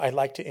I'd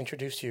like to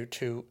introduce you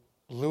to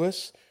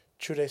Louis,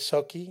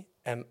 Chude-Sokei,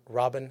 and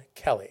Robin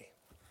Kelley.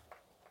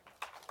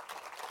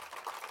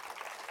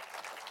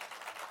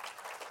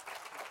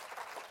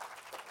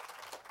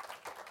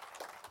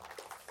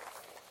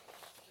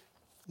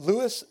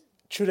 Louis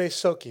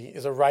Chude-Sokei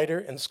is a writer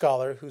and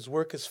scholar whose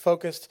work is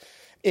focused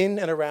in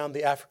and around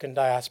the African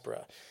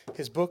diaspora.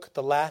 His book,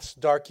 The Last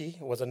Darky,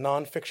 was a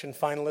nonfiction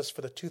finalist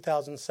for the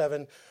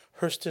 2007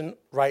 Hurston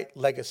Wright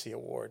Legacy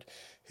Award.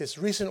 His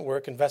recent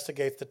work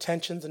investigates the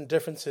tensions and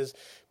differences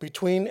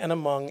between and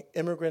among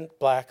immigrant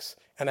blacks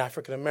and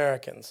African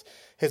Americans.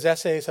 His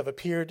essays have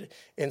appeared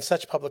in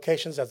such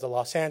publications as the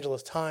Los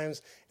Angeles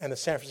Times and the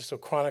San Francisco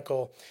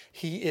Chronicle.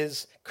 He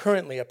is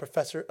currently a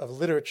professor of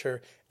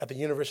literature at the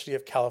University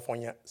of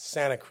California,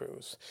 Santa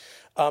Cruz.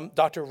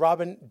 Dr.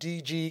 Robin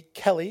D.G.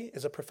 Kelley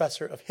is a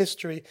professor of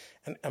history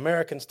and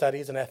American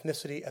studies and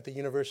ethnicity at the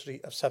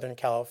University of Southern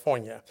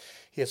California.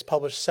 He has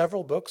published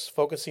several books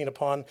focusing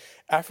upon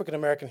African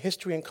American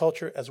history and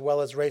culture as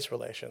well as race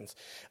relations.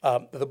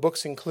 The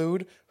books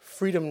include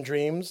Freedom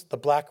Dreams, The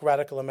Black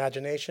Radical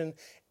Imagination,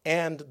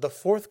 and the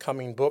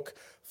forthcoming book,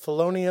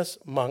 Thelonious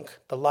Monk,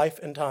 The Life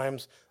and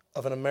Times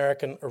of an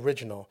American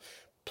Original.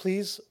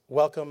 Please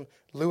welcome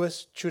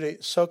Louis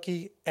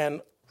Chude-Sokei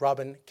and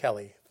Robin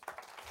Kelley.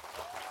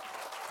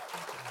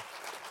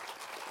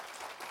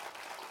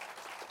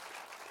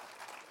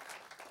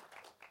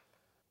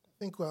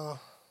 I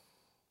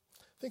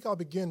think I'll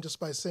begin just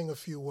by saying a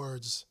few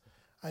words.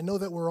 I know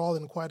that we're all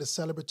in quite a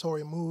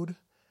celebratory mood,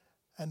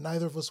 and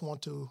neither of us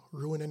want to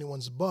ruin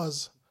anyone's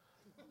buzz,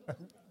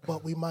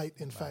 but we might,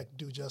 in fact,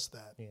 do just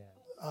that. Yeah.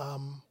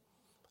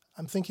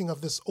 I'm thinking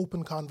of this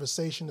open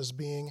conversation as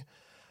being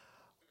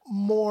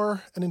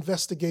more an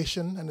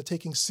investigation and a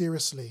taking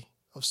seriously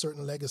of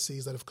certain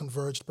legacies that have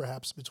converged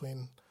perhaps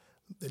between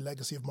the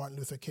legacy of Martin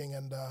Luther King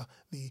and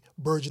the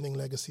burgeoning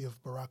legacy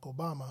of Barack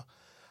Obama.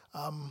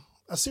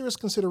 A serious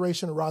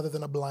consideration rather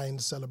than a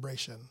blind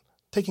celebration,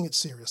 taking it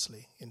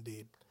seriously,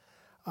 indeed.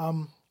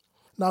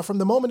 Now, from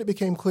the moment it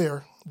became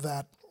clear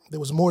that there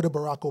was more to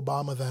Barack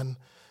Obama than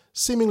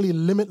seemingly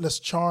limitless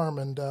charm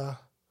and a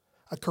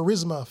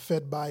charisma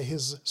fed by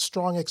his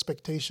strong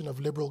expectation of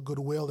liberal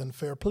goodwill and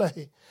fair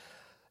play,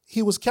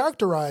 he was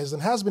characterized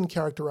and has been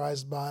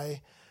characterized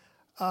by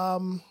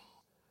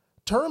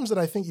terms that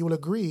I think you will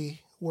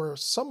agree were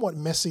somewhat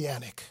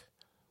messianic,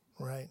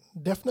 right?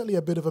 Definitely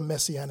a bit of a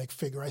messianic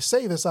figure. I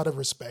say this out of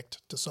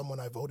respect to someone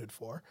I voted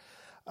for.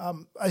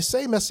 I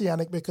say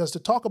messianic because to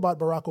talk about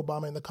Barack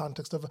Obama in the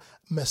context of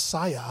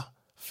Messiah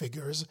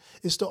figures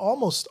is to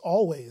almost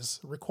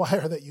always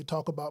require that you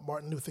talk about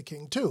Martin Luther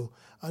King too,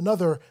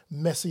 another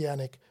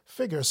messianic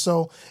figure.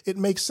 So it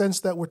makes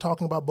sense that we're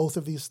talking about both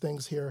of these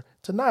things here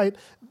tonight,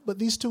 but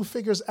these two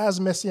figures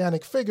as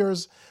messianic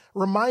figures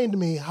remind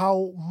me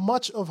how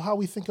much of how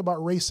we think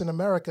about race in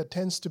America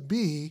tends to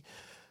be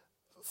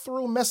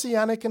through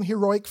messianic and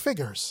heroic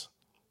figures,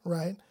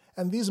 right?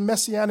 And these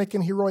messianic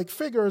and heroic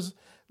figures,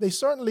 they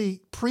certainly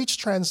preach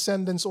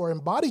transcendence or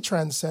embody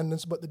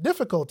transcendence, but the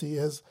difficulty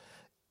is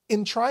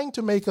in trying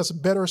to make us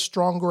better,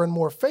 stronger, and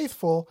more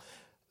faithful,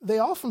 they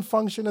often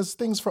function as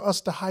things for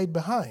us to hide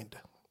behind,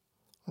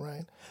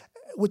 right?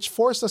 Which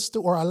force us to,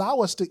 or allow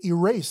us to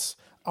erase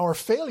our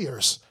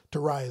failures to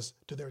rise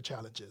to their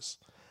challenges.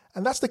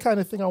 And that's the kind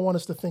of thing I want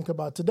us to think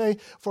about today.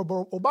 For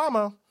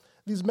Obama,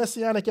 these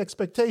messianic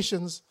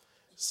expectations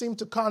seem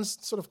to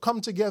sort of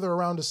come together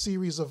around a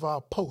series of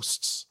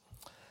posts.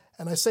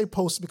 And I say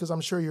posts because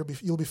I'm sure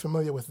you'll be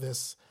familiar with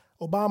this.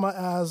 Obama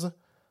as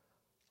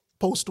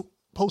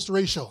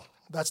post-racial.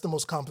 That's the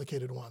most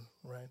complicated one,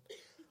 right?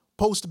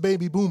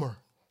 Post-baby boomer.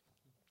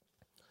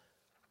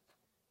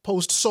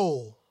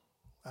 Post-soul.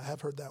 I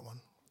have heard that one.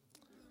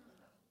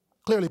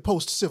 Clearly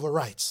post-civil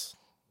rights.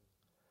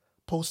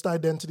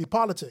 Post-identity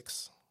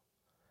politics.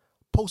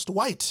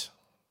 Post-white.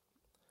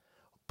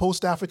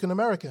 Post-African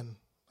American.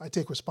 I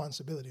take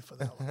responsibility for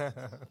that one.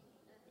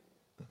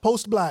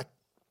 Post-black.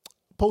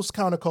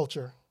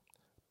 Post-counterculture.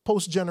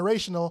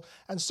 Post-generational.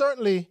 And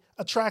certainly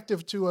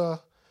attractive to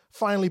a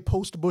finally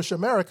post-Bush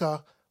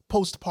America,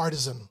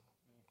 post-partisan,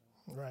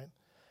 right?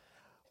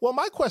 Well,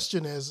 my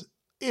question is,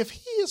 if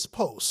he is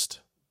post,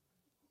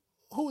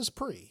 who is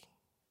pre?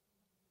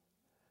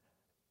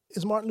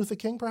 Is Martin Luther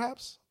King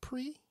perhaps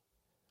pre?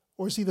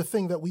 Or is he the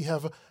thing that we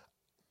have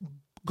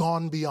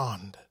gone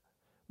beyond?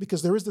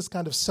 Because there is this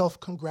kind of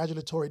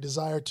self-congratulatory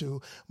desire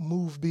to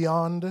move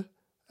beyond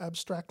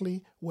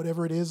abstractly,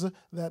 whatever it is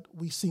that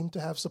we seem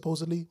to have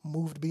supposedly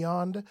moved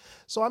beyond.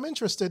 So I'm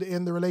interested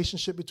in the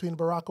relationship between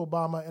Barack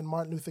Obama and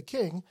Martin Luther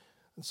King,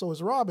 and so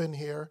is Robin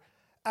here,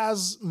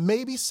 as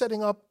maybe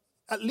setting up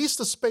at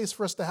least a space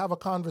for us to have a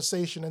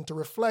conversation and to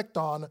reflect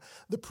on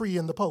the pre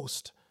and the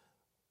post,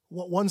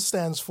 what one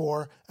stands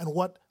for and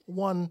what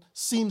one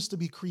seems to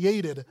be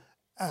created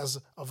as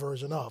a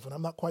version of. And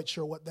I'm not quite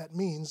sure what that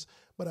means,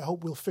 but I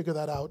hope we'll figure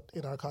that out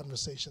in our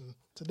conversation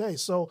today.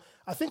 So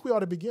I think we ought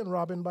to begin,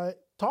 Robin, by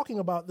talking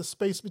about the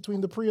space between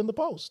the pre and the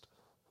post.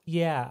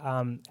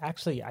 Yeah,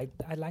 actually,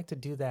 I'd like to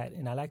do that,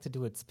 and I like to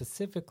do it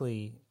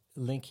specifically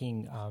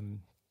linking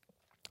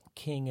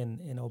King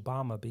and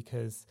Obama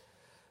because,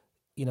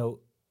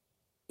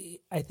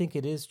 I think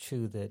it is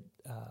true that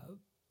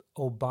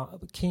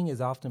King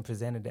is often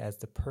presented as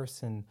the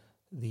person,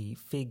 the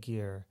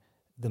figure,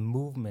 the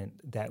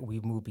movement that we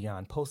move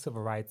beyond.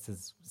 Post-civil rights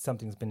is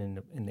something that's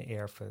been in the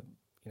air for,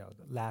 the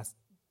last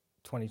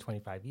 20,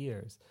 25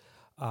 years,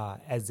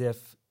 as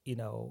if,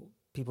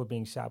 people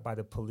being shot by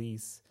the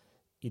police,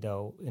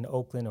 in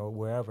Oakland or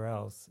wherever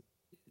else,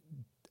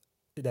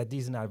 that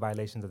these are not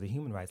violations of the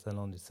human rights, let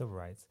alone the civil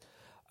rights.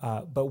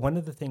 But one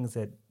of the things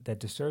that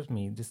disturbs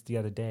me just the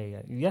other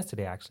day,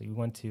 yesterday actually, we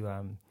went to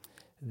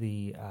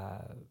the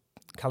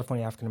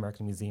California African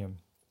American Museum,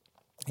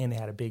 and they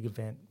had a big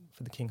event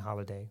for the King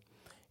holiday.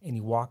 And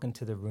you walk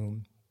into the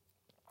room,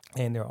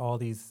 and there are all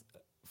these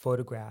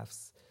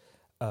photographs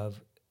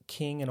of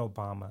King and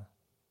Obama,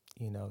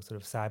 sort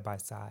of side by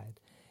side.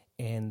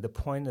 And the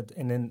point of,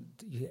 and then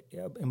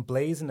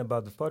emblazoned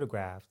above the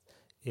photograph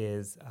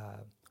is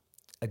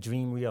a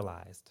dream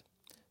realized.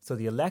 So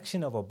the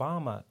election of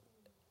Obama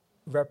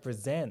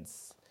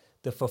represents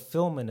the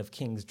fulfillment of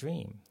King's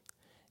dream.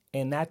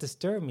 And that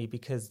disturbed me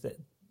because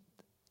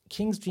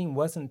King's dream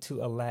wasn't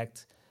to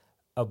elect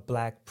a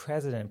black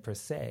president per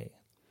se.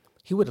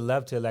 He would have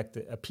loved to elect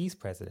a peace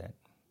president.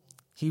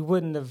 He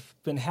wouldn't have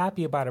been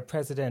happy about a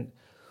president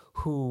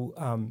who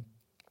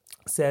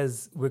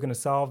says we're going to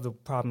solve the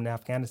problem in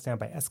Afghanistan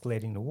by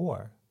escalating the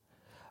war.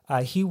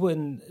 He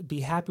wouldn't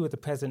be happy with a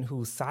president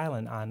who's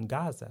silent on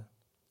Gaza.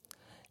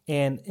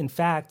 And in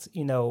fact,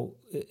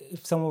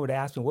 if someone were to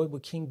ask me, what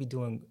would King be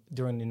doing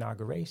during the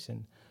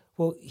inauguration?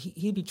 Well,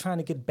 he'd be trying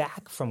to get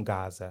back from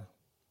Gaza.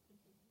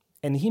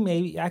 And he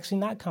may actually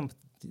not come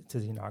to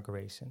the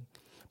inauguration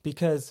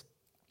because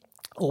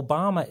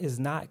Obama is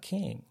not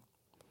King.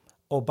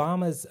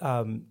 Obama's,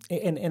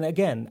 and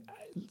again,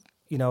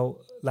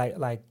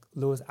 like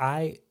Lewis,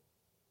 I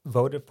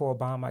voted for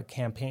Obama, I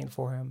campaigned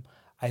for him.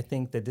 I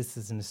think that this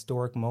is an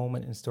historic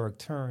moment, an historic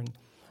turn.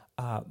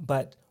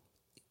 But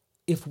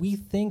if we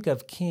think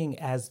of King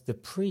as the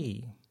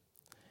pre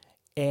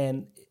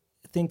and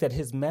think that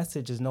his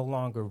message is no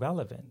longer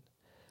relevant,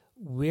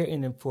 we're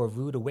in for a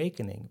rude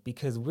awakening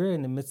because we're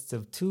in the midst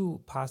of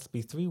 2,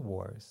 possibly 3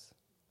 wars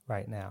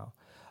right now.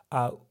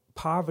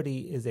 Poverty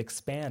is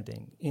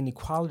expanding.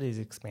 Inequality is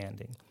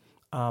expanding.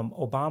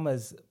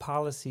 Obama's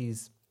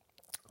policies,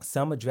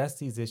 some address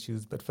these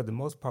issues, but for the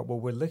most part,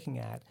 what we're looking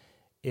at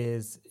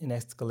is an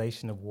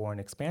escalation of war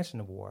and expansion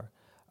of war,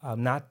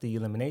 not the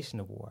elimination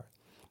of war.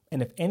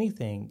 And if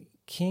anything,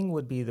 King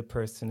would be the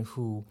person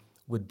who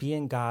would be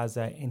in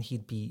Gaza and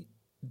he'd be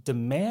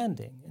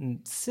demanding,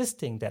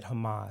 insisting that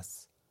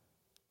Hamas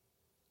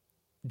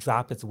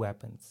drop its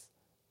weapons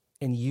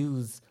and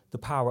use the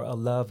power of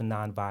love and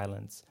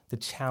nonviolence to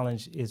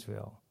challenge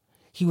Israel.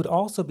 He would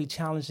also be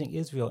challenging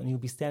Israel, and he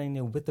would be standing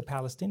there with the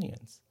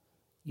Palestinians,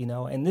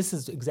 And this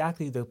is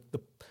exactly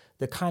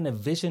the kind of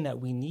vision that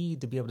we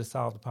need to be able to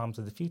solve the problems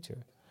of the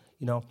future.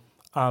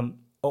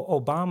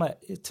 Obama,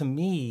 to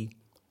me,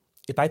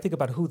 if I think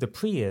about who the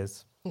pre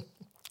is,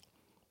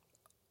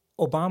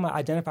 Obama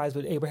identifies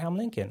with Abraham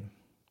Lincoln.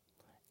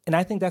 And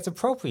I think that's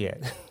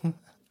appropriate.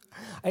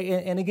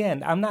 And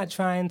again, I'm not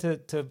trying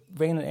to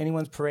rain on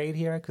anyone's parade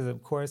here because,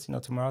 of course,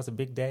 tomorrow's a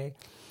big day.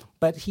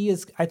 But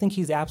I think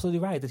he's absolutely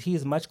right that he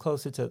is much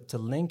closer to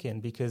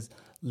Lincoln because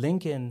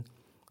Lincoln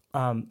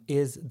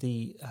is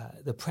the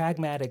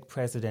pragmatic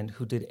president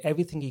who did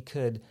everything he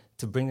could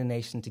to bring the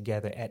nation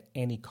together at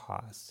any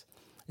cost.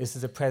 This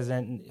is a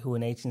president who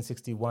in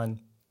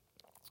 1861,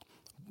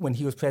 when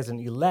he was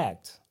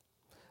president-elect,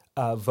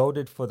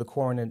 voted for the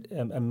Corwin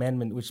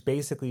Amendment, which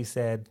basically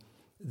said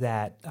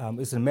that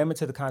it's an amendment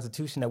to the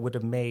Constitution that would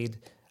have made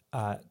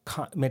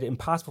it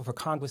impossible for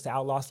Congress to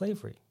outlaw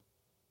slavery.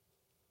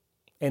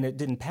 And it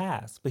didn't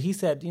pass. But he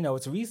said,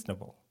 it's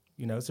reasonable.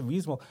 It's a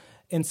reasonable.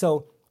 And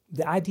so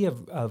the idea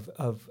of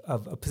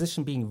a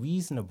position being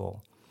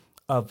reasonable,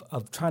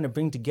 of trying to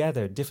bring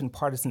together different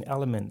partisan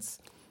elements,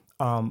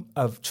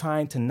 of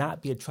trying to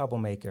not be a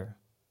troublemaker,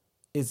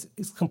 is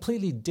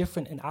completely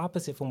different and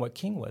opposite from what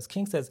King was.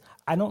 King says,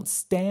 I don't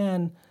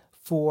stand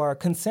for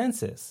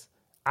consensus.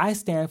 I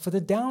stand for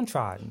the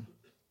downtrodden.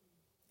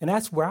 And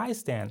that's where I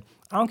stand.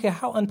 I don't care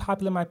how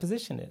unpopular my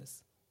position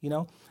is,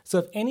 So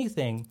if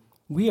anything,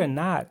 we are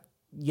not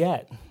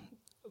yet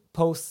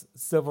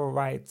post-civil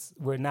rights.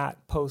 We're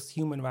not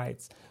post-human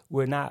rights.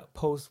 We're not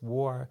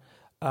post-war.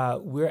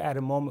 We're at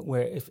a moment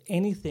where, if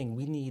anything,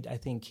 we need, I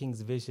think,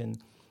 King's vision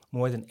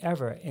more than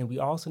ever. And we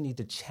also need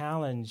to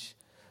challenge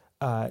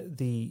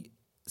the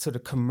sort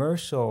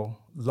of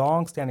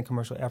long-standing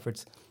commercial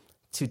efforts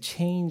to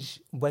change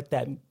what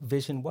that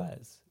vision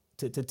was,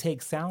 to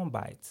take sound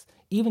bites,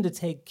 even to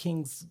take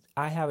King's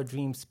I Have a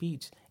Dream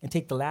speech and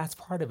take the last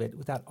part of it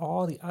without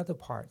all the other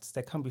parts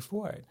that come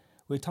before it,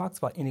 where he talks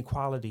about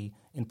inequality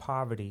and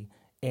poverty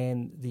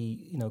and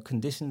the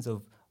conditions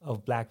of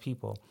black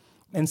people.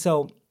 And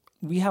so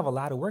we have a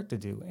lot of work to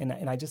do. And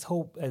I just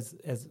hope, as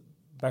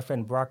my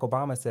friend Barack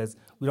Obama says,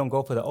 we don't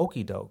go for the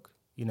okey doke,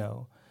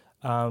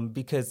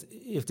 because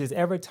if there's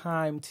ever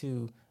time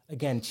to,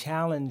 again,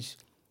 challenge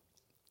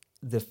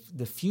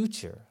the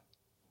future,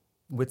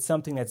 with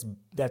something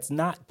that's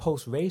not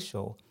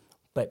post-racial,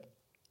 but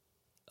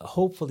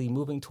hopefully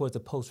moving towards a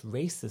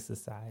post-racist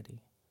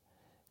society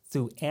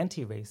through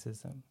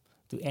anti-racism,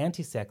 through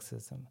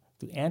anti-sexism,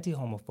 through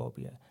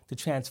anti-homophobia, to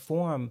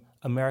transform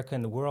America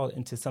and the world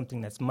into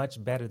something that's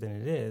much better than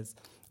it is,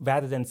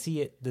 rather than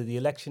see the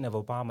election of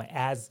Obama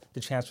as the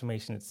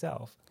transformation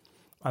itself.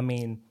 I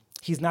mean,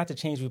 he's not the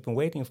change we've been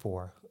waiting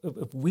for.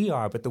 If we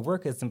are, but the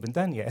work hasn't been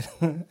done yet.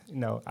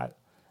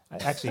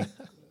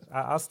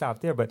 I'll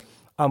stop there. But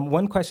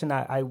one question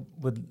I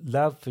would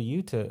love for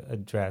you to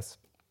address,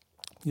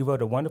 you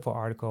wrote a wonderful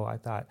article, I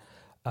thought,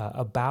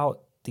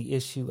 about the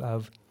issue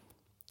of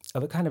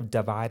a kind of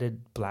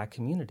divided Black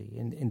community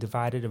and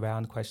divided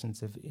around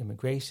questions of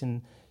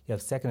immigration. You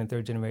have second and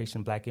third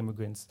generation Black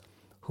immigrants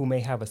who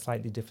may have a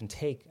slightly different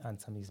take on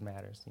some of these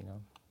matters,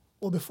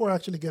 Well, before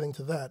actually getting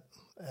to that,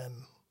 and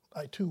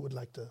I too would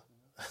like to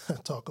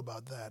talk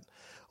about that,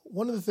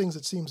 one of the things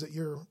it seems that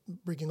you're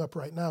bringing up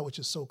right now, which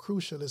is so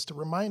crucial, is to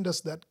remind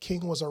us that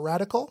King was a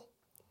radical.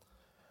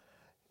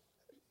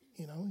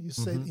 You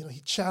say, he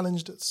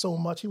challenged so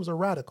much, he was a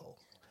radical.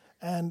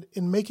 And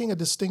in making a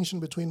distinction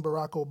between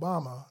Barack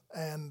Obama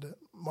and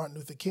Martin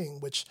Luther King,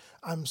 which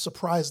I'm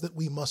surprised that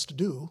we must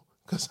do,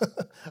 because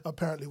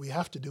apparently we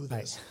have to do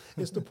this,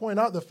 is to point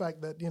out the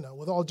fact that,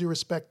 with all due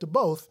respect to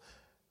both,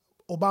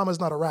 Obama is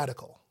not a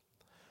radical.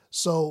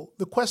 So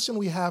the question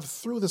we have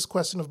through this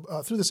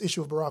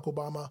issue of Barack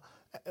Obama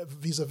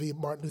vis-a-vis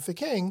Martin Luther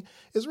King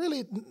is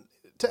really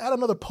to add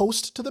another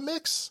post to the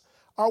mix.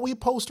 Are we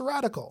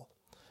post-radical?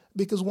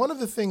 Because one of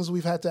the things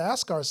we've had to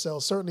ask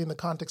ourselves, certainly in the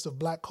context of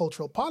Black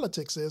cultural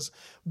politics, is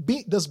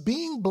does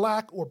being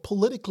Black or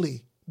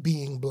politically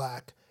being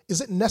Black,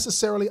 is it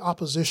necessarily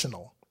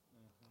oppositional?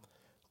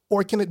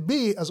 Or can it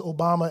be, as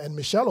Obama and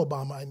Michelle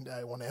Obama,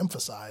 I want to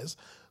emphasize,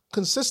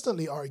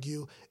 consistently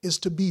argue, is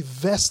to be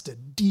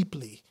vested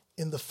deeply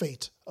in the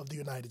fate of the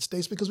United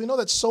States? Because we know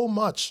that so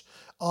much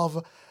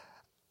of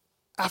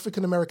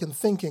African-American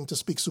thinking, to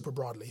speak super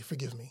broadly,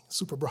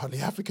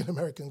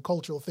 African-American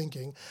cultural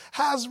thinking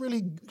has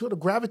really sort of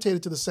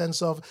gravitated to the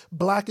sense of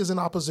Black is in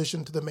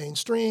opposition to the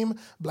mainstream,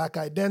 Black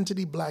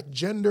identity, Black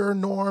gender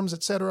norms,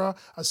 etc.,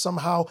 are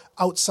somehow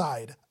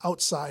outside,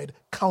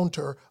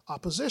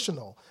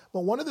 counter-oppositional.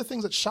 But one of the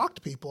things that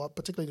shocked people,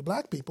 particularly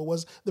Black people,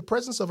 was the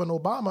presence of an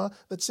Obama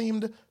that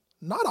seemed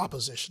not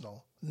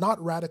oppositional, not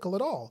radical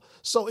at all.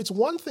 So it's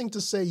one thing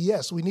to say,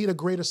 yes, we need a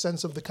greater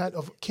sense of the kind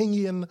of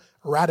Kingian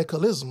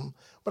radicalism,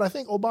 but I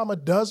think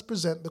Obama does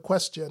present the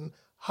question,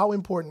 how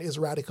important is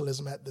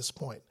radicalism at this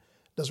point?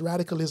 Does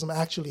radicalism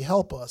actually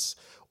help us?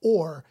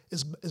 Or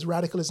is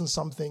radicalism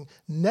something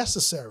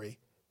necessary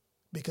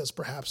because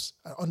perhaps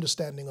our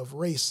understanding of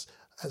race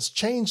has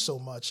changed so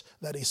much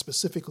that a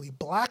specifically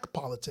Black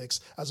politics,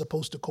 as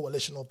opposed to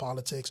coalitional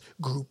politics,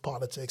 group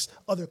politics,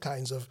 other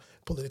kinds of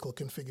political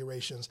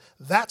configurations,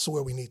 that's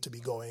where we need to be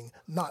going,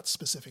 not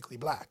specifically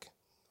Black,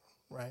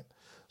 right?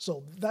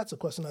 So that's a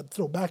question I'd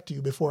throw back to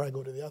you before I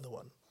go to the other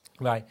one.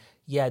 Right.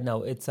 Yeah,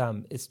 no, it's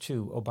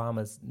true.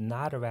 Obama's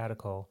not a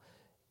radical,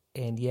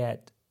 and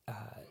yet,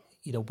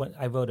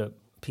 I wrote a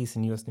piece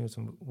in U.S. News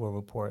and World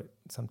Report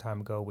some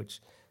time ago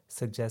which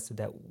suggested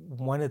that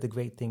one of the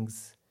great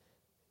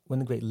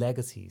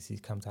legacies he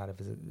comes out of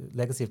is a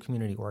legacy of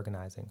community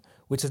organizing,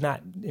 which is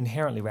not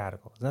inherently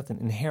radical. There's nothing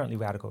inherently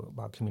radical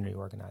about community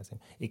organizing.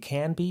 It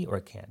can be or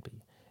it can't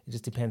be. It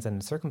just depends on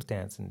the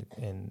circumstance and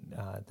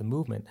the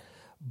movement.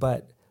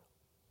 But,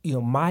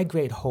 my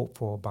great hope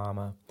for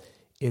Obama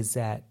is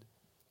that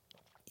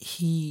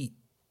he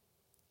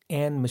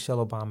and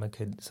Michelle Obama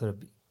could sort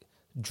of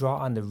draw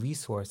on the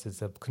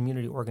resources of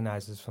community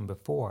organizers from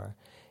before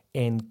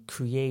and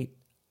create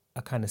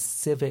a kind of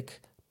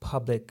civic,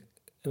 public,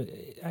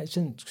 I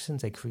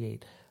shouldn't say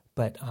create,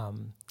 but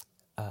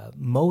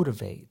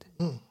motivate,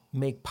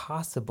 make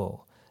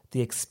possible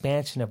the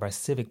expansion of our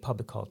civic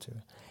public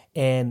culture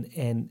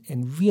and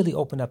really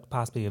open up the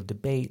possibility of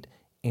debate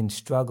and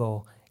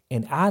struggle.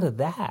 And out of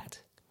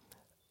that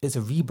is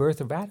a rebirth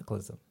of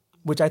radicalism,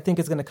 which I think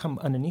is going to come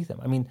underneath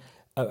them. I mean,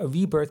 a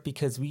rebirth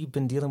because we've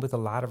been dealing with a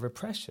lot of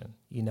repression,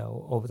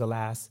 over the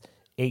last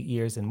 8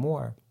 years and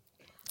more.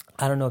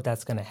 I don't know if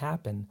that's going to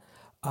happen.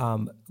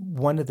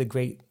 One of the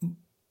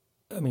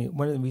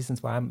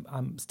reasons why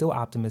I'm still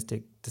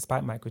optimistic,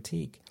 despite my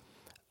critique,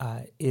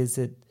 is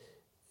that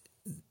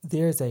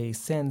there's a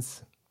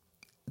sense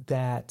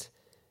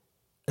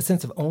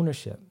of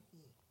ownership.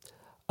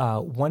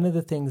 One of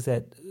the things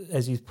that,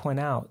 as you point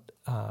out,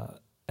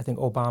 I think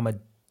Obama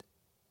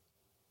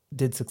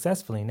did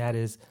successfully, and that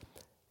is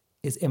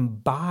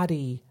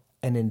embody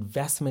an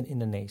investment in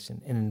the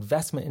nation, an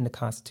investment in the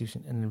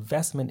Constitution, an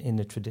investment in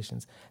the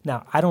traditions.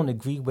 Now, I don't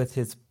agree with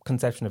his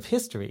conception of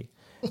history,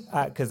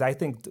 because I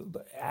think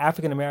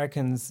African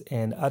Americans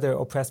and other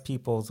oppressed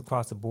peoples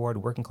across the board,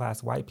 working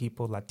class white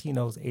people,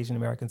 Latinos, Asian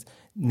Americans,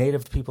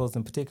 Native peoples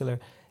in particular,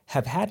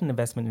 have had an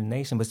investment in the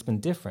nation, but it's been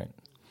different.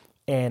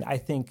 And I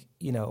think,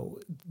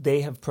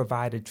 they have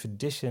provided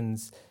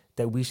traditions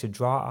that we should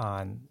draw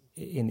on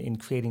in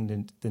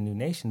creating the new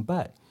nation.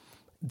 But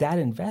that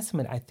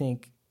investment, I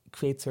think,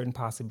 creates certain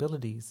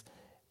possibilities.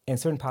 and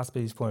certain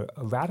possibilities for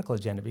a radical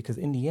agenda, because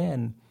in the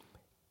end,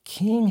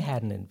 King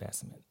had an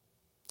investment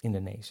in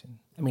the nation.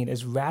 I mean,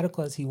 as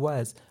radical as he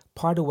was,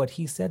 part of what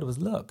he said was,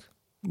 look,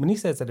 when he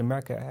says that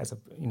America has a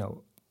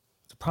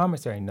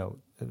promissory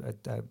note,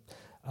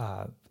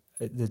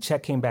 the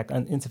check came back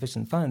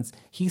insufficient funds,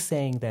 he's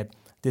saying that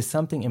there's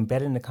something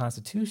embedded in the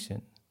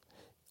Constitution,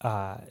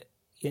 that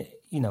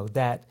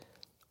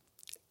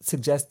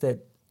suggests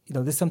that,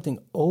 there's something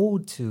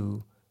owed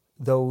to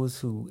those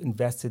who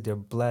invested their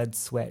blood,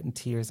 sweat, and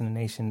tears in the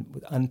nation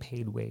with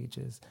unpaid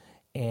wages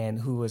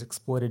and who was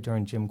exploited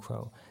during Jim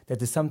Crow, that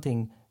there's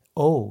something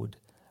owed,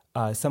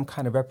 some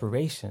kind of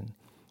reparation.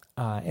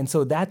 And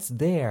so that's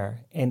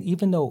there. And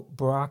even though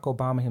Barack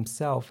Obama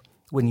himself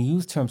wouldn't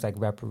use terms like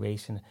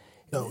reparation,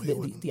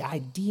 the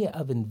idea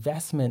of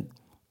investment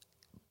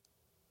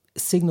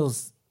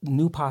signals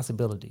new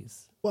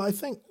possibilities. Well, I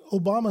think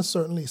Obama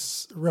certainly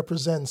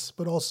represents,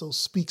 but also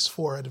speaks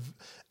for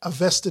a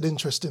vested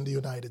interest in the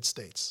United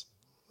States,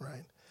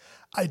 right?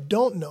 I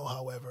don't know,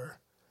 however,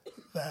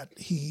 that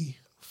he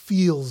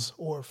feels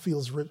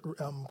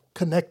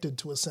connected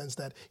to a sense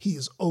that he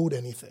is owed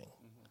anything.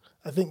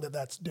 Mm-hmm. I think that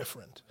that's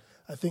different.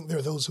 I think there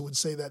are those who would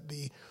say that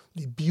the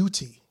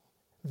beauty,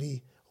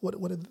 what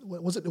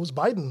was it? It was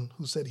Biden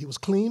who said he was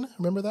clean.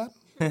 Remember that?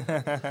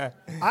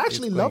 I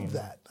actually loved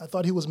that. I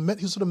thought he was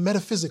sort of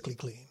metaphysically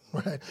clean,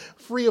 right?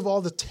 Free of all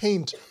the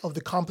taint of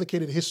the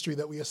complicated history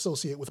that we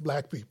associate with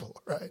black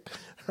people, right?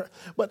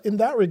 But in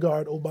that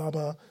regard,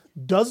 Obama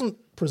doesn't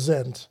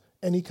present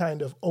any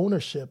kind of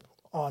ownership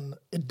on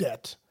a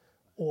debt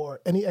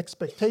or any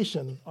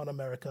expectation on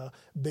America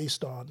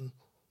based on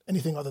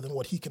anything other than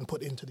what he can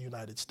put into the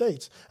United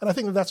States. And I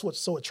think that that's what's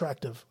so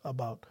attractive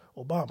about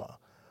Obama.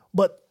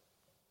 But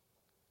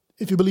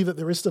if you believe that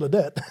there is still a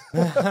debt,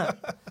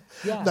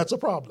 that's a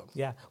problem.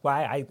 Yeah.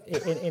 Well,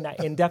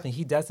 and definitely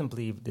he doesn't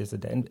believe there's a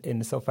debt. And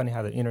it's so funny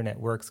how the internet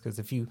works, because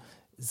if you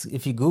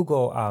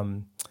Google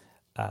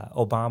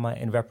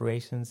Obama and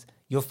reparations,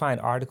 you'll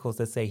find articles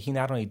that say he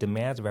not only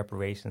demands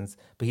reparations,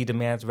 but he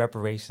demands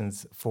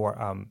reparations for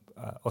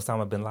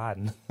Osama bin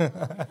Laden.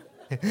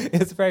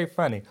 It's very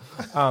funny.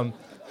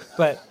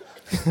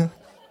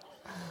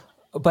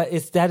 But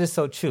that is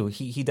so true.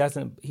 He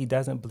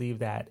doesn't believe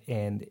that,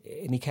 and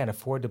he can't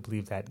afford to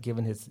believe that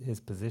given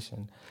his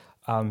position.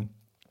 And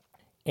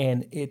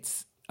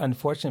it's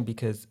unfortunate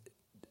because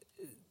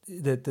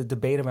the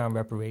debate around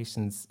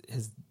reparations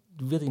has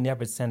really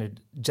never centered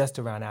just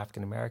around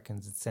African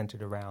Americans. It's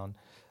centered around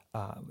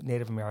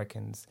Native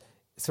Americans,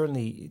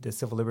 certainly the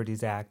Civil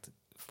Liberties Act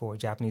for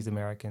Japanese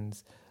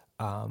Americans.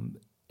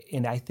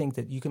 And I think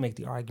that you can make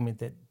the argument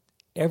that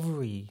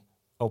every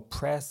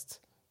oppressed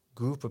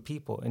group of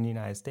people in the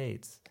United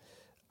States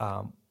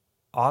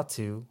ought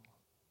to,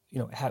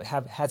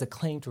 has a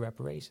claim to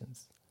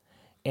reparations.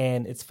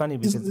 And it's funny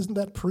because isn't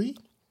that pre?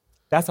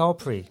 That's all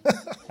pre.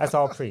 That's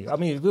all pre. I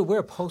mean,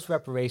 we're post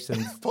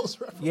reparations.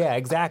 Post reparations. Yeah,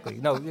 exactly.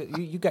 No,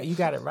 you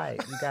got it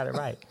right. You got it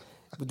right.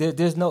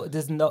 There's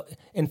no.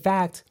 In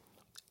fact,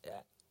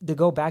 to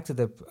go back to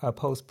the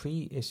post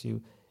pre issue,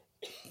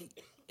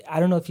 I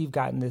don't know if you've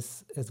gotten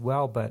this as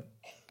well, but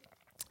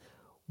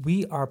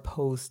we are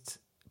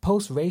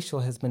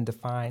post-racial has been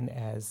defined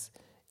as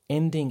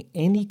ending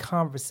any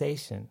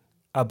conversation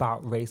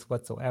about race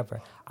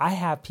whatsoever. I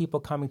have people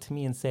coming to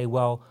me and say,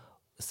 well,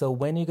 so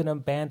when are you going to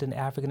abandon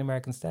African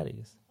American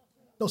studies?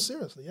 No,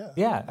 seriously, yeah.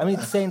 Yeah, I mean,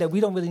 saying that we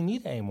don't really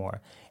need it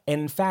anymore.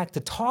 And in fact, to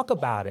talk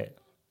about it,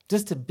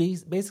 just to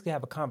basically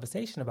have a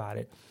conversation about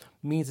it,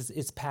 means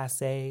it's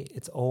passé,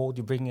 it's old,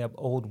 you're bringing up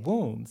old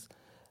wounds.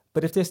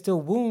 But if there's still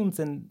wounds,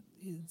 then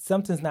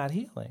something's not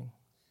healing.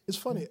 It's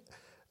funny.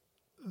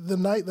 The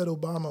night that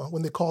Obama,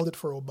 when they called it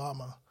for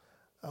Obama,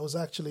 I was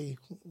actually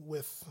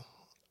with,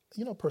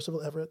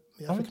 Percival Everett,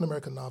 the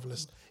African-American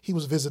novelist. He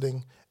was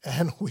visiting,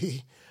 and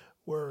we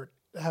were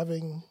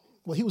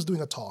he was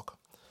doing a talk,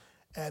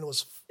 and it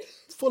was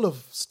full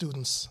of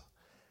students,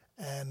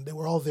 and they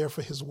were all there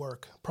for his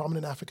work,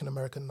 prominent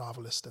African-American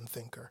novelist and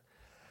thinker.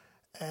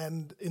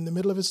 And in the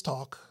middle of his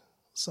talk,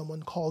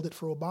 someone called it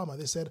for Obama.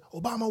 They said,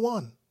 Obama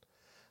won.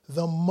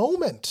 The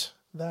moment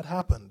that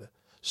happened,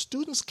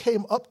 students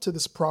came up to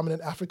this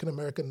prominent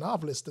African-American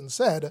novelist and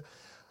said,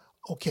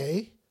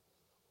 okay,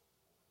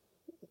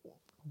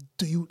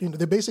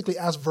 they basically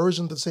asked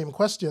versions of the same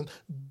question,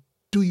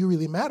 do you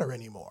really matter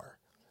anymore?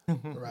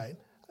 Right?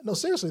 No,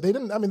 seriously, they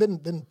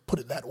didn't put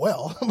it that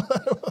well.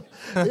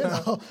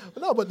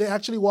 No, but they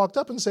actually walked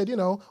up and said,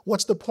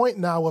 what's the point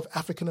now of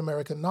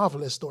African-American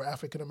novelist or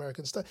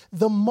African-American study?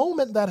 The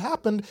moment that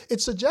happened, it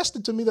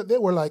suggested to me that they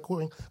were like,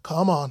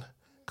 come on.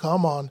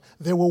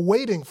 They were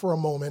waiting for a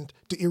moment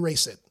to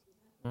erase it,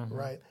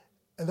 right?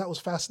 And that was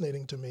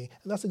fascinating to me.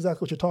 And that's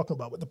exactly what you're talking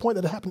about. But the point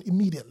that it happened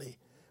immediately,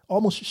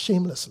 almost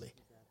shamelessly,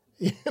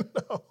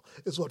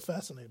 is what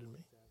fascinated me.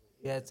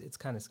 Yeah, it's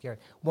kind of scary.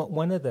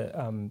 One of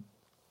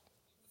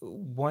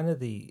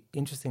the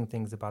interesting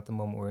things about the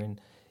moment we're in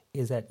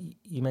is that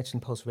you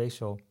mentioned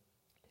post-racial.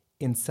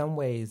 In some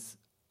ways,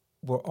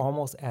 we're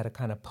almost at a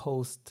kind of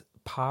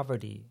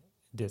post-poverty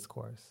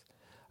discourse.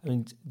 I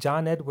mean,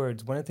 John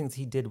Edwards, one of the things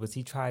he did was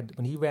he tried,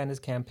 when he ran his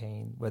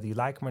campaign, whether you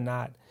like him or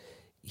not,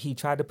 he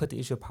tried to put the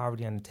issue of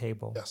poverty on the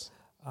table. Yes.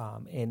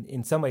 And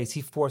in some ways,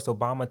 he forced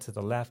Obama to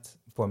the left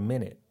for a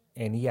minute,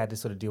 and he had to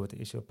sort of deal with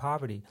the issue of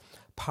poverty.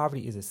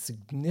 Poverty is a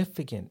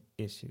significant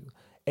issue,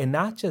 and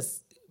not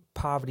just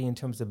poverty in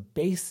terms of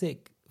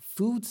basic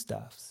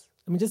foodstuffs.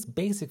 I mean, just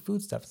basic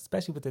foodstuffs,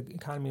 especially with the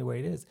economy where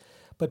it is,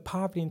 but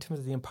poverty in terms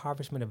of the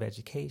impoverishment of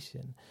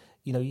education.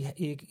 You know,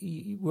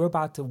 we're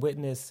about to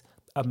witness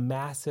a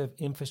massive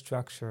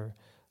infrastructure,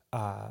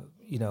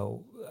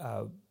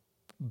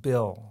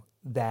 bill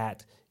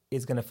that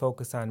is going to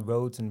focus on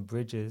roads and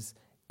bridges.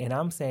 And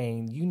I'm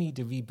saying you need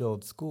to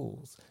rebuild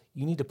schools.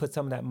 You need to put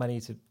some of that money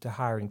to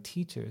hiring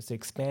teachers, to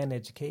expand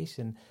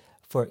education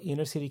for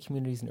inner city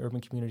communities and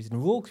urban communities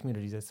and rural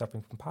communities that are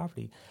suffering from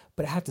poverty.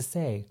 But I have to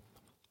say,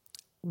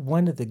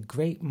 one of the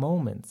great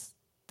moments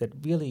that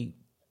really,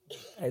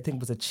 I think,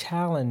 was a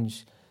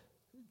challenge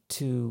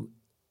to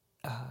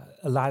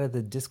a lot of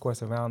the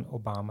discourse around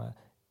Obama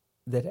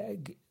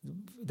that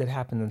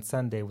happened on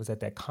Sunday was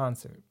at that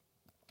concert.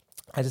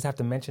 I just have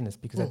to mention this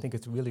because I think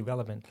it's really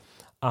relevant.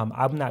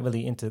 I'm not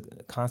really into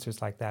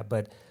concerts like that,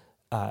 but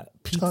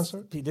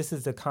this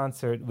is a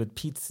concert with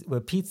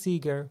Pete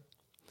Seeger,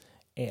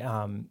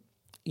 and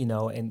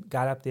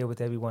got up there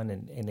with everyone,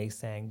 and they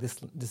sang this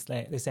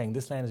land. They sang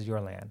 "This Land Is Your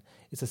Land."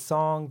 It's a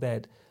song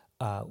that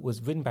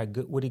was written by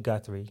Woody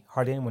Guthrie.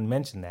 Hardly anyone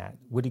mentioned that.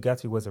 Woody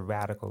Guthrie was a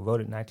radical,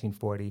 wrote it in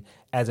 1940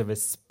 as a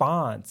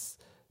response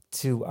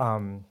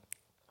to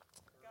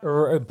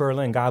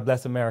Berlin, God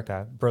Bless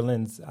America,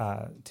 Berlin's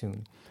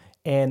tune.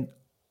 And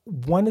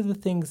one of the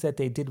things that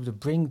they did was to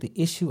bring the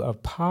issue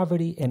of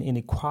poverty and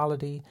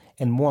inequality,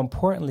 and more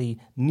importantly,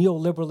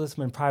 neoliberalism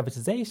and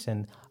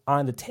privatization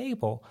on the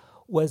table,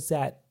 was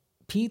that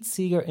Pete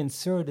Seeger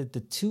inserted the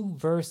two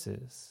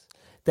verses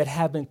that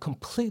have been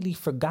completely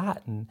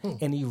forgotten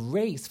and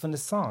erased from the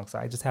song. So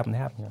I just happen to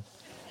have them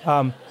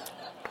here.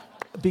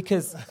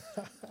 Because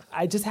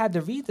I just had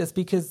to read this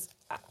because,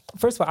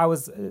 first of all,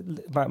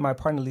 my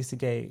partner Lisa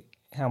Gay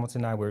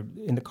Hamilton and I were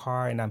in the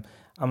car, and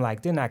I'm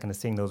like, they're not going to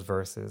sing those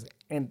verses.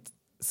 And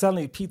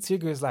suddenly Pete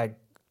Seeger is like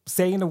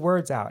saying the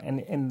words out.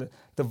 And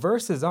the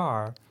verses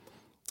are,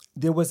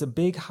 there was a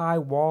big high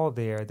wall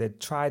there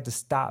that tried to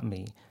stop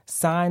me.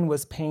 Sign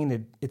was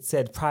painted, it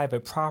said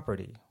private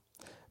property.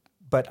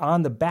 But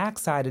on the back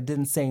side, it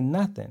didn't say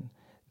nothing.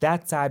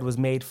 That side was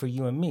made for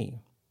you and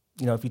me.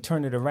 You know, if you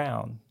turn it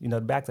around,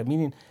 the back side,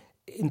 meaning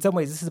in some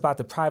ways, this is about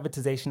the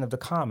privatization of the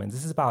commons.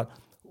 This is about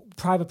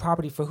private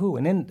property for who?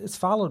 And then it's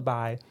followed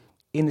by,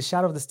 in the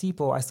shadow of the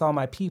steeple, I saw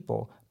my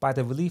people. By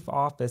the relief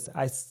office,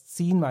 I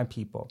seen my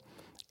people.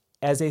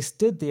 As they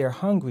stood there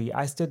hungry,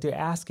 I stood there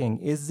asking,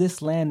 is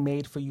this land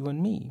made for you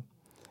and me?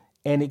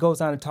 And it goes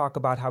on to talk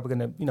about how we're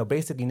going to,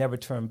 basically never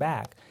turn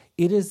back.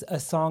 It is a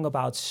song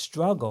about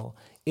struggle.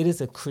 It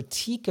is a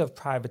critique of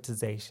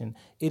privatization.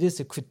 It is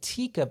a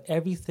critique of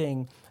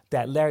everything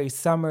that Larry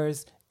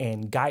Summers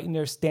and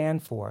Geithner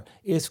stand for.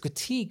 It is a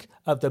critique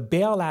of the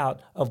bailout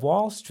of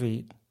Wall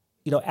Street,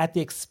 at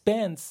the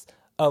expense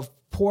of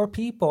poor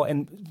people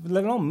and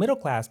let alone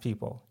middle-class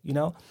people,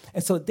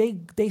 And so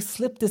they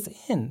slipped this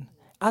in.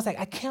 I was like,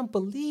 I can't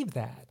believe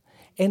that.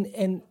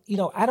 And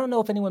I don't know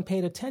if anyone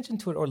paid attention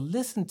to it or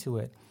listened to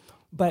it,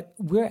 but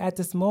we're at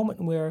this moment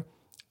where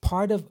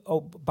part of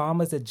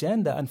Obama's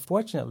agenda,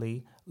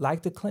 unfortunately,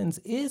 like the Clintons,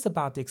 is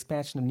about the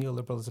expansion of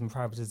neoliberalism and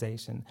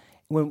privatization.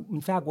 When,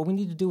 in fact, what we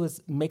need to do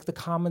is make the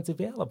commons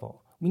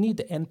available. We need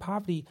to end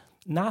poverty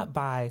not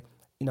by,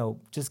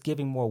 just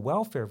giving more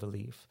welfare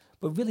relief,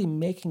 but really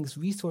making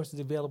resources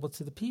available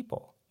to the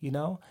people,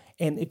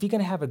 And if you're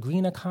going to have a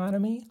green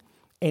economy,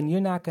 and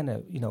you're not going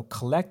to,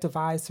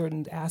 collectivize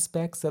certain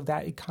aspects of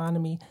that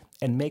economy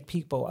and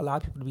allow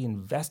people to be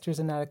investors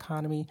in that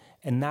economy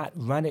and not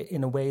run it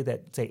in a way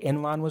that, say,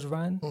 Enron was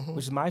run,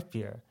 which is my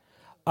fear.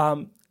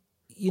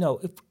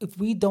 If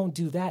we don't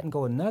do that and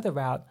go another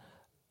route,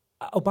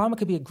 Obama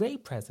could be a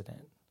great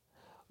president.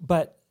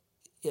 But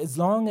as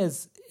long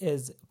as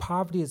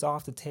poverty is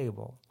off the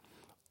table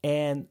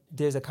and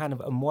there's a kind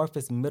of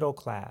amorphous middle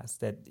class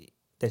that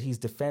he's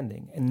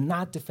defending, and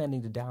not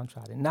defending the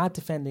downtrodden, not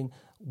defending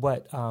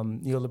what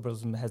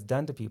neoliberalism has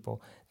done to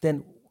people,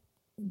 then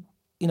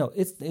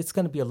it's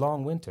going to be a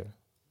long winter.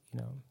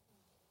 Well,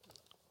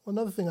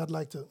 another thing I'd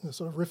like to,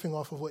 sort of riffing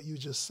off of what you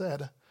just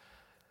said,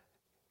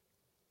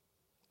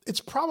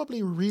 it's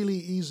probably really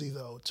easy,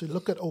 though, to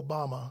look at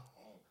Obama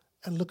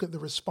and look at the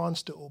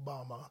response to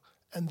Obama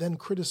and then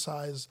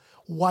criticize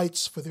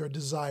whites for their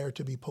desire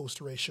to be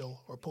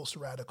post-racial or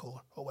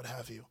post-radical or what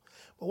have you.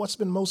 But what's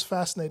been most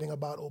fascinating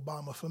about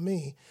Obama for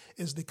me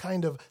is the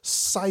kind of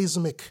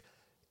seismic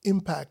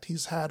impact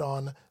he's had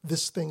on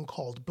this thing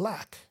called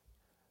black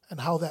and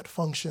how that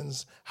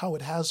functions, how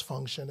it has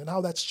functioned, and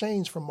how that's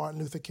changed from Martin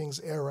Luther King's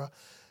era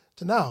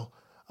to now.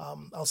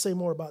 I'll say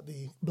more about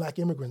the black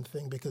immigrant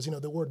thing because,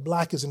 the word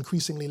black is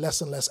increasingly less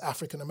and less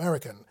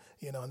African-American,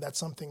 and that's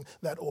something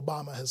that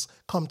Obama has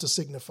come to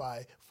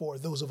signify for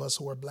those of us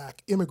who are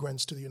black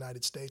immigrants to the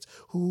United States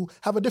who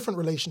have a different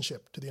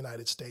relationship to the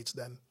United States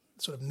than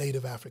sort of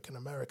native African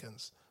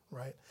Americans,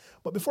 right?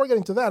 But before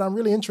getting to that, I'm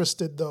really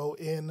interested, though,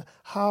 in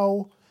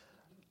how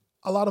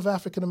a lot of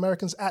African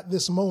Americans at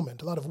this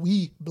moment, a lot of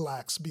we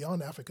blacks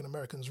beyond African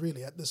Americans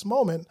really at this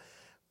moment,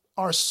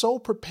 are so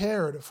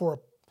prepared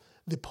for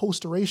the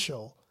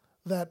post-racial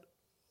that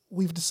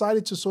we've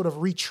decided to sort of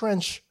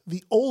retrench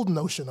the old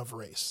notion of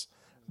race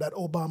that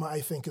Obama,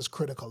 I think, is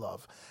critical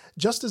of.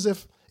 Just as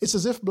if it's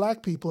as if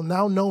black people,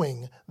 now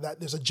knowing that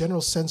there's a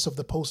general sense of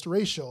the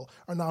post-racial,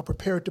 are now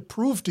prepared to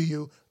prove to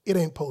you it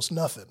ain't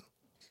post-nothing.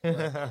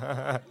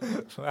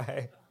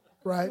 Right.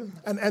 Right?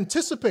 And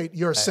anticipate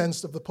your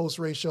sense of the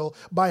post-racial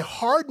by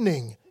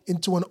hardening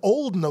into an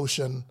old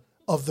notion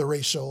of the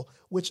racial,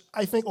 which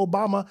I think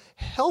Obama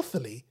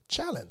healthily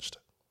challenged.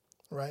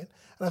 Right?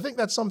 And I think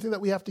that's something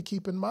that we have to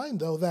keep in mind,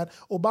 though, that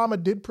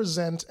Obama did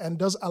present and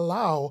does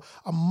allow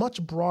a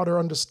much broader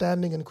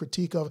understanding and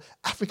critique of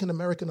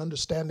African-American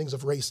understandings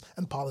of race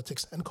and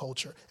politics and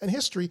culture and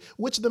history,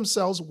 which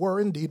themselves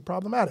were indeed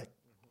problematic.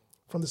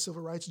 From the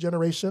civil rights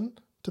generation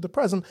to the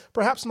present,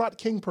 perhaps not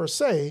King per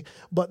se,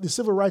 but the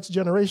civil rights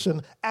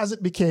generation as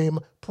it became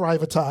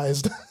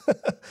privatized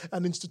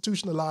and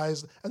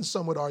institutionalized, and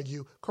some would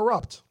argue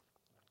corrupt.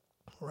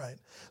 Right.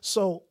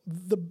 So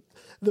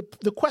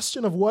the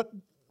question of what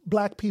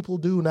black people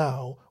do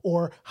now,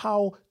 or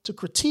how to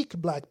critique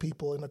black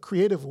people in a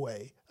creative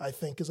way, I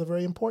think is a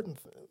very important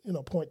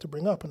point to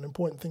bring up, an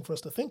important thing for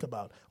us to think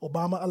about.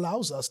 Obama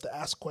allows us to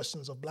ask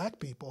questions of black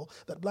people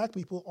that black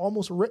people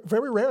almost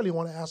very rarely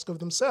want to ask of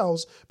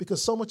themselves,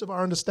 because so much of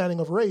our understanding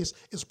of race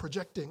is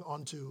projecting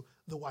onto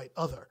the white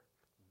other.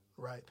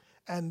 Right.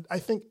 And I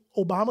think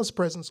Obama's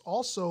presence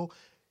also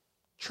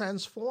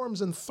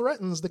transforms and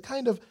threatens the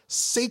kind of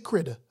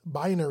sacred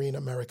binary in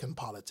American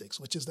politics,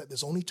 which is that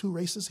there's only two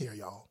races here,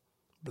 y'all,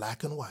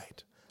 black and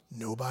white,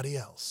 nobody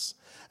else.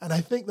 And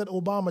I think that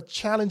Obama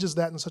challenges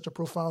that in such a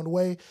profound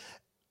way.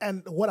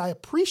 And what I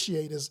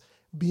appreciate is,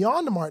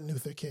 beyond Martin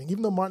Luther King,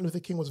 even though Martin Luther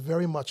King was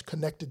very much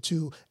connected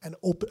to and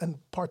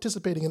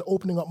participating in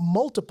opening up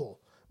multiple,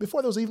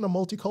 before there was even a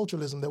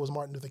multiculturalism, there was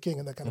Martin Luther King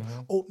and that kind of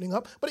opening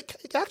up, but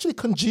it actually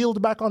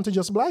congealed back onto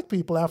just black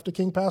people after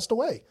King passed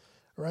away.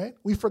 Right?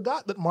 We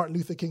forgot that Martin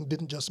Luther King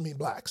didn't just mean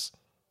blacks,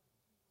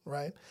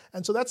 right?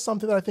 And so that's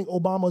something that I think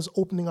Obama is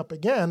opening up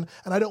again,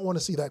 and I don't want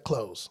to see that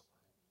close,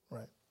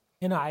 right?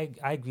 I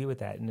agree with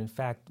that. And in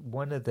fact,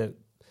 one of the,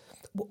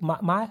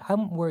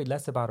 I'm worried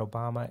less about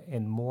Obama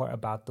and more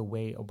about the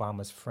way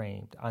Obama's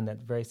framed on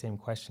that very same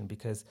question,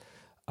 because,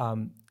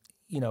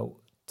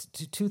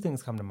 two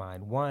things come to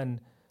mind.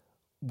 One,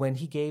 when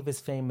he gave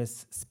his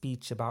famous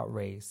speech about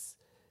race,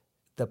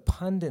 the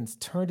pundits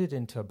turned it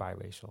into a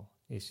biracial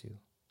issue.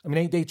 I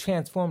mean, they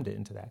transformed it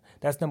into that.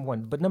 That's number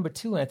one. But number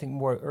two, and I think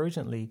more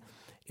urgently,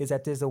 is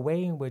that there's a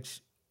way in which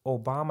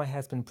Obama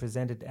has been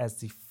presented as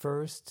the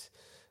first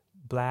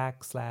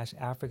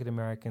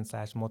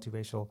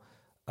Black/African-American/multiracial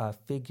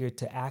figure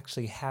to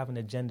actually have an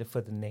agenda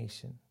for the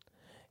nation.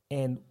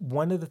 And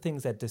one of the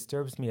things that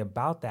disturbs me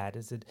about that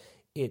is that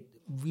it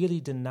really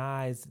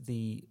denies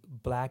the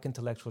Black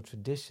intellectual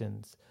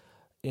traditions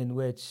in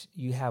which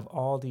you have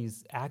all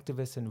these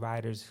activists and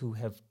writers who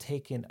have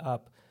taken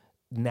up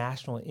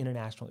national and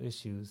international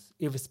issues,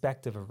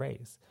 irrespective of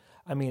race.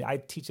 I mean, I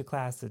teach a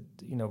class that,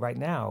 right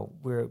now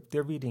where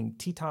they're reading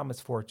T. Thomas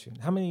Fortune.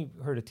 How many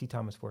heard of T.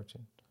 Thomas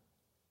Fortune?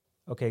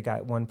 Okay,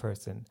 got one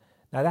person.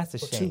 Now that's a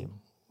shame.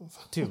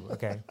 Two,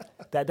 okay.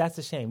 That's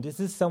a shame. This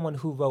is someone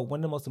who wrote one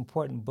of the most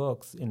important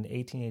books in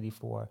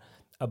 1884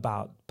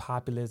 about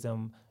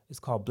populism. It's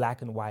called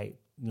Black and White,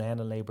 Land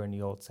and Labor in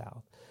the Old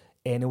South.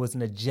 And it was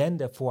an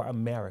agenda for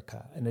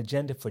America, an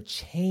agenda for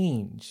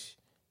change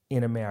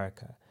in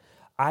America.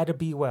 Ida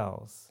B.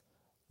 Wells,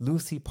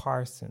 Lucy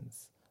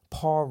Parsons,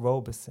 Paul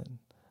Robeson,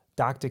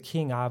 Dr.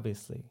 King,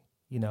 obviously,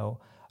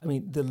 I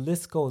mean, the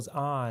list goes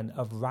on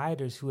of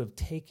writers who have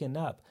taken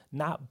up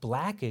not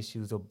Black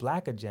issues or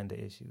Black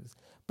agenda issues,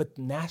 but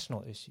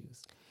national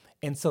issues.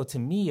 And so to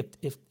me,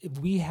 if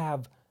we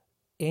have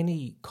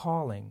any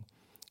calling,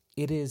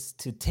 it is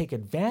to take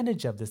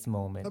advantage of this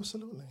moment.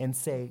 Absolutely. And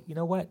say, you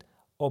know what,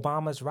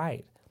 Obama's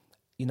right.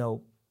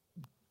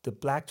 The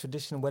Black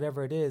tradition,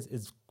 whatever it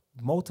is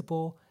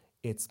multiple,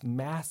 it's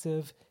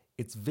massive,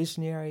 it's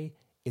visionary,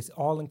 it's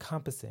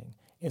all-encompassing.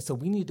 And so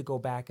we need to go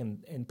back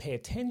and pay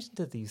attention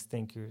to these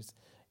thinkers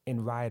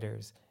and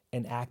writers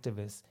and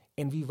activists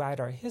and rewrite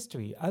our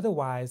history.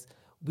 Otherwise,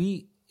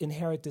 we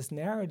inherit this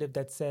narrative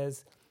that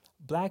says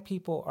Black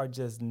people are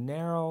just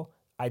narrow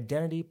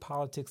identity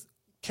politics.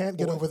 Can't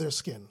get over their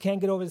skin.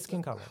 Can't get over the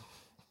skin color.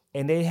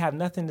 And they have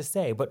nothing to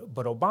say. But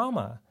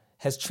Obama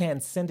has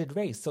transcended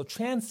race. So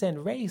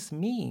transcend race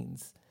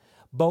means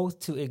both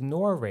to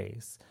ignore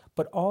race,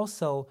 but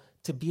also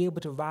to be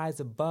able to rise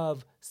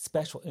above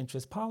special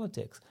interest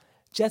politics.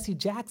 Jesse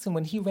Jackson,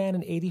 when he ran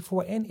in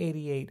 84 and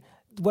 88,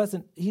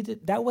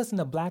 that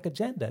wasn't a Black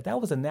agenda. That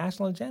was a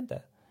national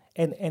agenda.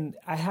 And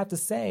I have to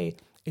say,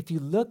 if you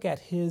look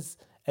at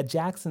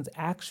Jackson's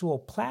actual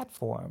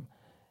platform,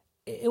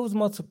 it was the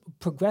most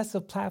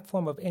progressive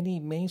platform of any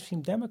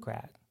mainstream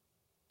Democrat.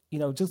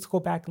 Just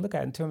go back and look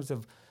at it in terms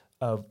of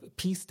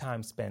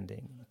peacetime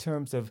spending, in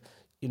terms of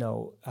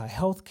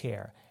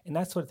healthcare and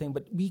that sort of thing.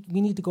 But we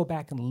need to go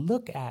back and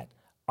look at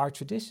our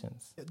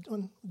traditions.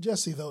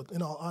 Jesse, though,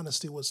 in all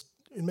honesty, was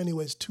in many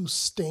ways too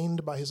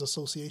stained by his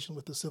association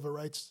with the civil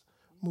rights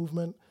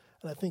movement.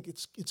 And I think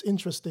it's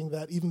interesting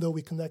that even though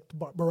we connect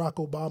Barack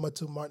Obama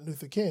to Martin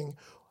Luther King,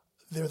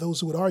 there are those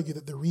who would argue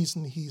that the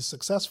reason he's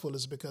successful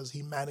is because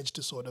he managed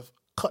to sort of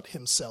cut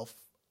himself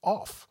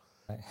off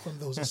from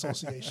those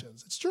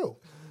associations. It's true.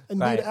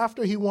 Indeed,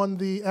 after he won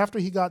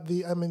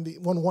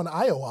won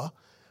Iowa,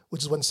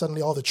 which is when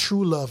suddenly all the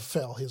true love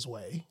fell his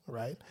way,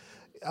 right?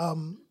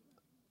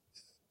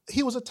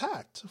 He was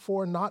attacked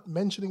for not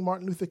mentioning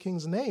Martin Luther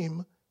King's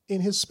name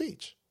in his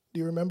speech. Do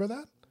you remember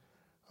that?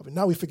 I mean,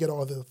 now we forget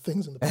all the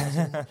things in the past.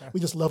 We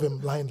just love him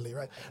blindly,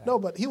 right? No,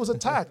 but he was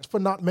attacked for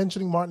not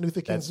mentioning Martin Luther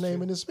King's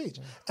name in his speech.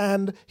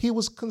 And he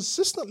was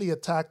consistently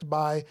attacked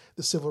by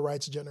the civil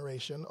rights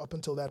generation up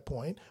until that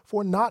point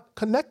for not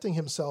connecting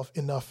himself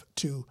enough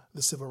to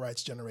the civil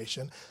rights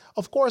generation.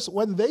 Of course,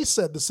 when they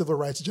said the civil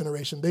rights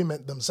generation, they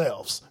meant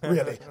themselves,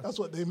 really. That's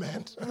what they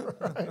meant,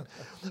 right?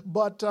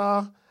 But,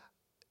 I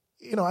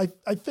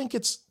think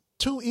it's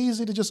too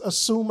easy to just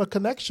assume a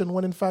connection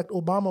when, in fact,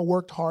 Obama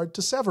worked hard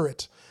to sever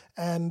it.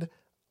 And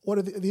what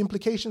are the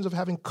implications of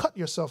having cut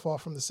yourself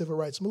off from the civil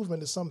rights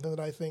movement is something that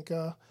I think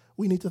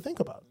we need to think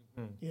about,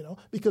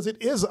 because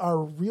it is our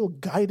real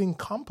guiding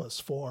compass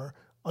for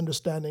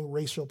understanding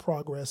racial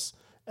progress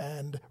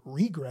and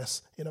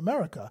regress in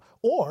America.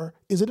 Or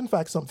is it, in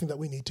fact, something that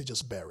we need to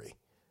just bury,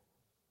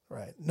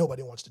 right?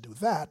 Nobody wants to do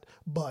that,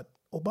 but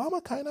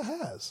Obama kind of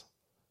has,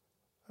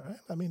 right?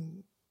 I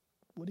mean,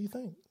 what do you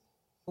think?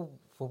 Well,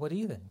 what do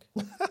you think?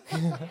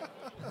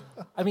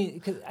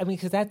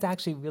 Because that's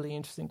actually a really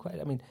interesting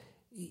question. I mean,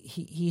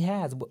 he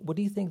has. What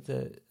do you think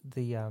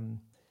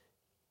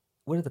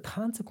what are the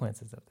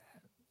consequences of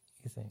that,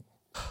 you think?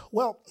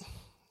 Well,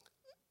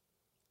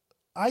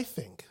 I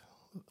think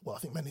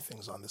many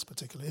things on this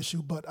particular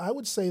issue, but I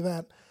would say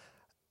that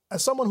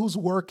as someone whose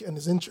work and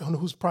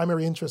whose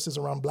primary interest is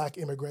around black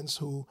immigrants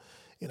who,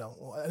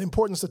 an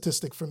important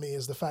statistic for me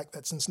is the fact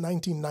that since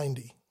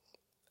 1990,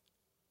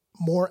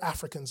 more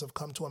Africans have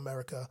come to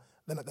America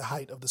than at the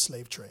height of the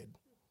slave trade.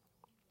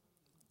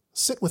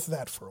 Sit with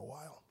that for a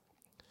while.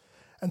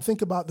 And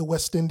think about the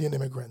West Indian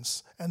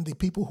immigrants and the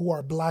people who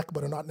are black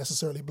but are not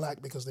necessarily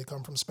black because they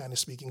come from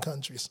Spanish-speaking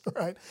countries,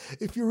 right?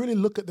 If you really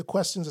look at the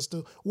questions as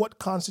to what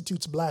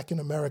constitutes black in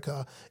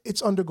America,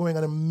 it's undergoing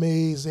an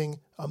amazing,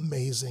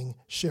 amazing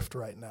shift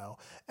right now.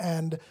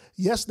 And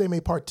yes, they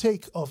may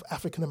partake of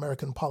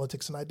African-American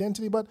politics and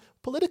identity, but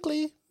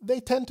politically,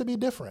 they tend to be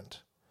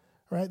different.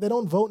 Right? They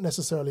don't vote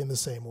necessarily in the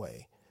same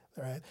way.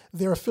 Right?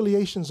 Their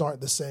affiliations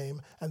aren't the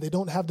same, and they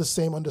don't have the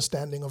same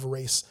understanding of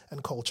race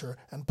and culture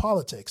and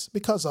politics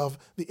because of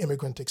the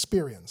immigrant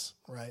experience.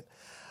 Right?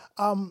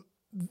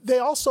 They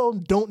also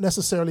don't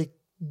necessarily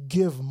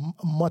give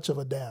much of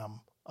a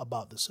damn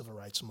about the civil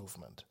rights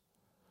movement,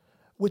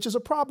 which is a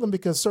problem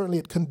because certainly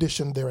it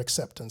conditioned their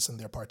acceptance and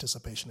their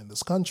participation in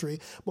this country.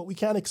 But we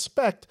can't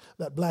expect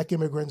that black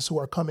immigrants who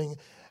are coming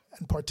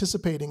and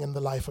participating in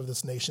the life of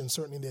this nation,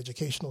 certainly in the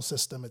educational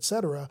system, et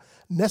cetera,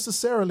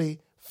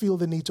 necessarily feel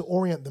the need to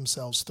orient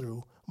themselves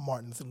through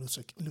Martin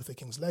Luther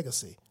King's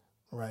legacy,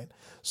 right?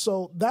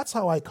 So that's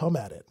how I come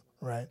at it,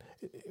 right?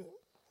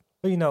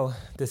 Well,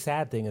 the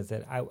sad thing is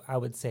that I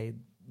would say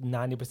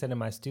 90% of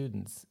my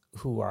students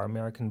who are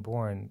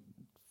American-born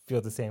feel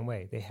the same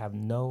way. They have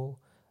no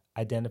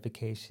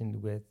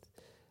identification with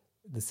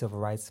the civil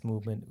rights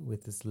movement,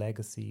 with its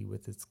legacy,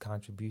 with its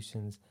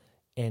contributions,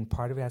 and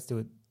part of it has to do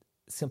with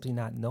simply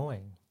not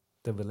knowing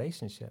the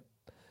relationship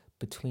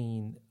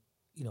between,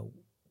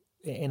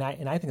 and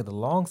I think of the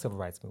long civil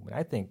rights movement.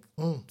 I think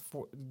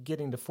for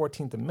getting the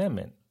 14th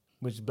Amendment,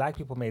 which black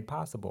people made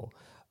possible,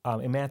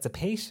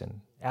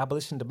 emancipation,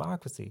 abolition,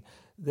 democracy,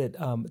 that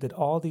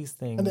all these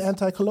things, and the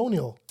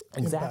anti-colonial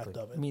impact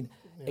of it. I mean,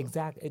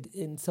 exactly.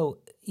 And so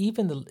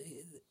even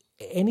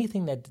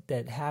anything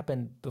that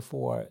happened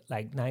before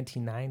like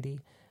 1990,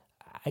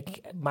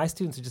 my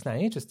students are just not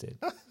interested.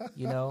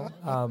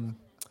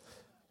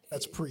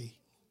 That's pre.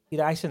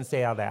 I shouldn't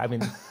say all that. I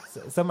mean,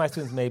 some of my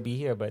students may be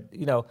here, but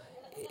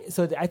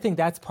so I think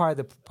that's part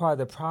of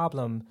the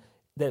problem,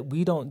 that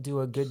we don't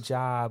do a good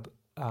job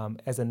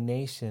as a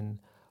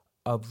nation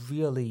of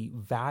really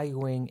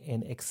valuing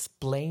and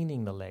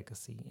explaining the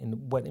legacy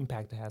and what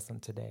impact it has on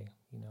today.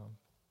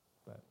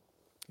 But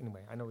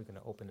anyway, I know we're going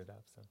to open it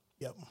up. So.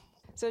 Yep.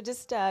 So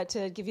just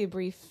to give you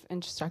brief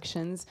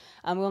instructions,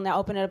 we'll now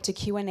open it up to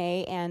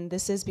Q&A, and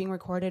this is being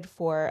recorded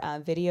for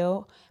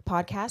video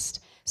podcast.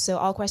 So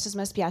all questions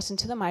must be asked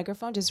into the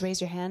microphone. Just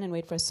raise your hand and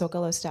wait for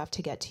Zócalo staff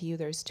to get to you.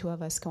 There's two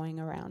of us going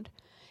around.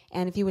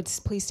 And if you would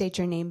please state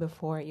your name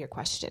before your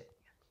question.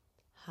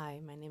 Hi,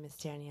 my name is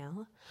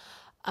Danielle.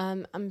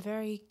 I'm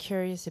very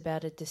curious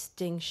about a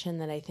distinction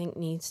that I think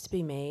needs to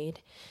be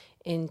made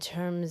in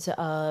terms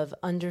of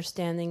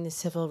understanding the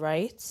civil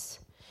rights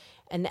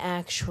and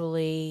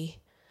actually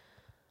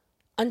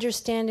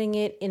understanding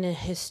it in a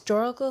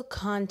historical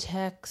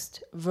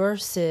context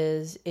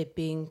versus it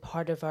being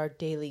part of our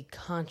daily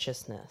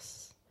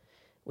consciousness,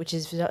 which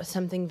is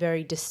something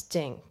very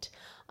distinct.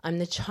 I'm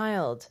the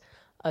child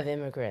of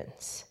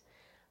immigrants.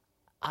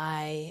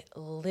 I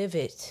live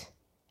it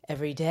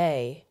every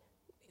day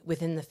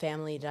within the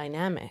family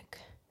dynamic.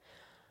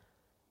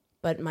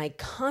 But my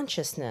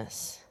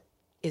consciousness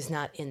is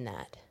not in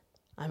that.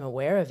 I'm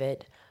aware of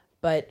it,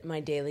 but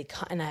my daily,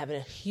 and I have a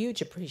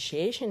huge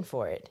appreciation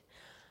for it,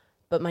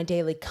 but my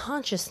daily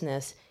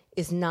consciousness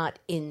is not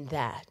in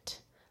that.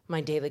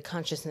 My daily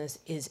consciousness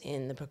is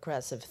in the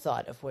progressive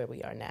thought of where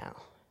we are now.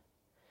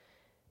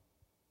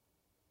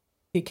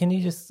 Can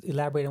you just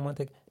elaborate on one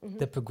thing? Mm-hmm.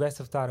 The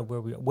progressive thought of where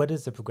we are. What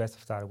is the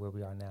progressive thought of where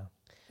we are now,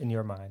 in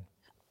your mind?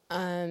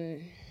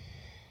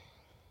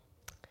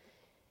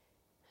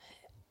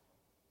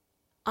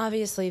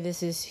 Obviously,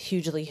 this is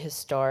hugely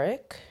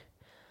historic,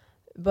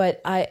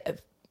 but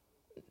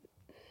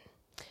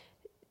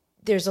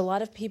there's a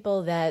lot of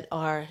people that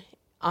are,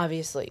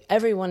 obviously,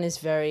 everyone is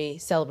very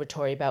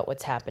celebratory about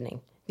what's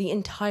happening. The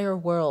entire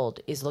world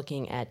is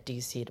looking at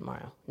DC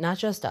tomorrow, not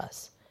just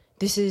us.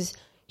 This is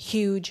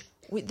huge.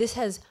 This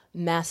has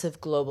massive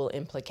global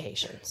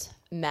implications,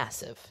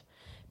 massive.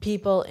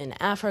 People in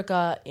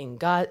Africa, in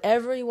God,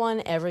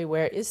 everyone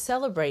everywhere is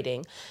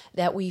celebrating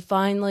that we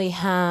finally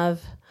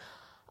have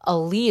a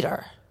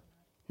leader,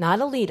 not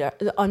a leader.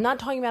 I'm not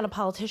talking about a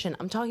politician.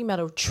 I'm talking about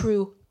a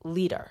true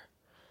leader.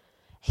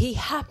 He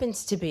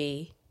happens to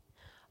be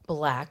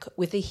Black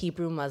with a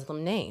Hebrew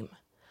Muslim name.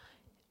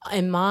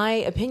 In my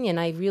opinion,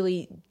 I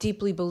really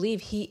deeply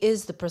believe he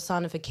is the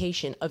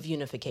personification of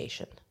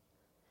unification.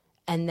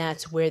 And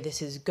that's where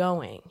this is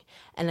going.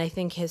 And I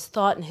think his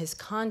thought and his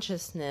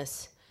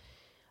consciousness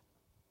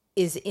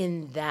is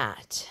in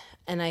that.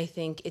 And I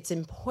think it's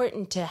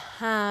important to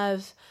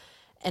have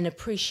an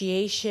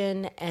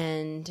appreciation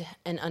and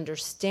an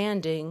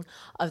understanding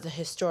of the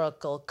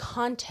historical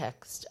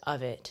context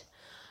of it.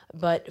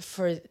 But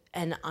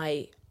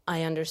I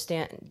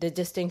understand the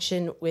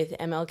distinction with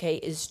MLK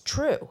is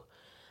true.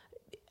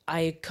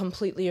 I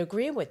completely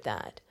agree with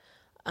that.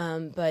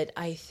 But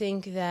I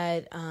think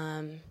that,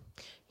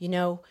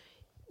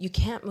 you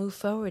can't move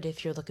forward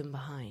if you're looking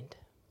behind.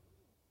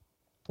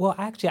 Well,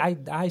 actually,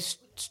 I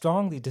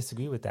strongly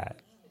disagree with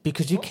that.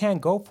 Because you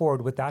can't go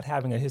forward without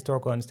having a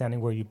historical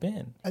understanding where you've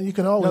been. And you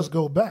can always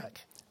go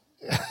back.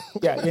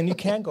 Yeah, and you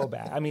can go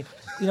back. I mean,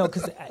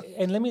 because,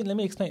 and let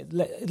me explain.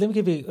 Let me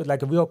give you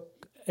like a real,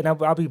 and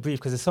I'll be brief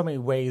because there's so many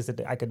ways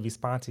that I could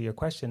respond to your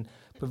question.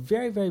 But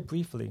very, very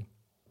briefly,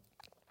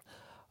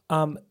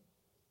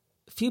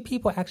 few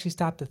people actually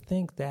stop to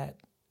think that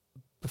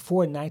before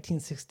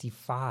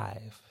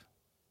 1965,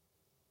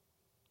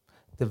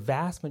 the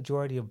vast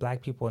majority of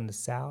Black people in the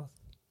South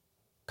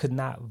could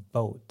not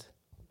vote.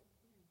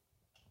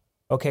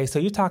 Okay, so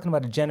you're talking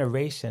about a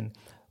generation.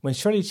 When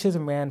Shirley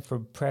Chisholm ran for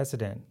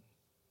president,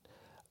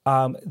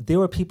 there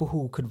were people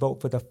who could vote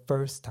for the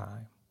first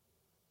time.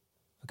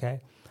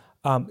 Okay,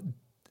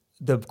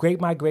 the Great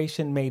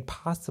Migration made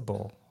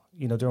possible,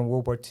 during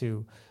World War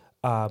II,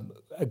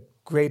 a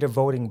greater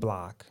voting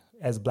bloc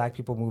as Black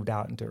people moved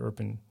out into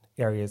urban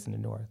areas in the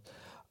North.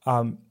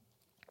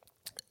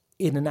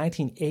 In the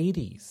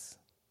 1980s,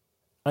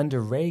 under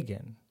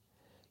Reagan,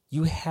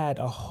 you had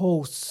a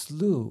whole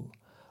slew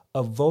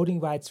of voting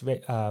rights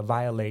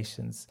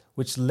violations,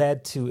 which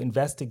led to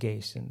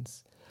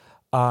investigations.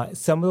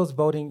 Some of those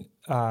voting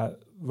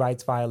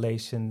rights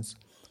violations,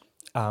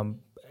 and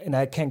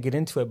I can't get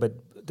into it, but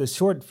the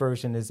short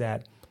version is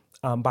that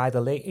by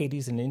the late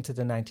 80s and into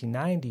the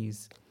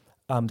 1990s,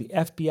 the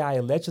FBI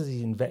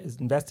allegedly is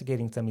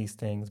investigating some of these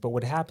things, but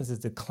what happens is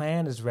the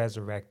Klan is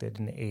resurrected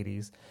in the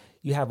 80s.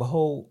 You have a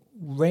whole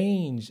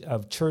range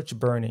of church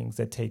burnings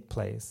that take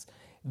place.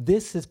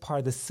 This is part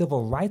of the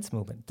civil rights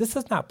movement. This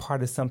is not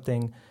part of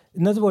something.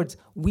 In other words,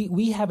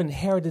 we have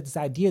inherited this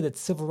idea that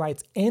civil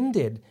rights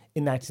ended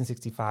in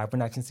 1965 or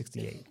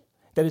 1968,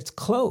 that it's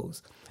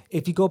closed.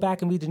 If you go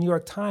back and read the New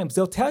York Times,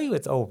 they'll tell you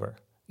it's over,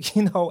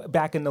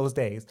 back in those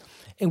days.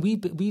 And we've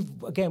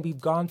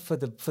gone for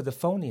the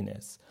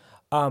phoniness.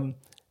 And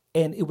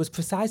it was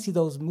precisely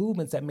those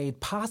movements that made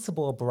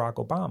possible Barack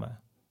Obama,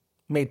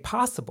 made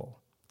possible.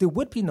 There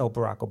would be no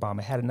Barack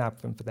Obama had it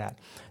not been for that.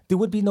 There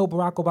would be no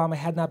Barack Obama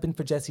had not been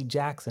for Jesse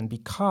Jackson,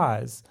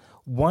 because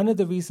one of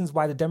the reasons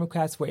why the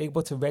Democrats were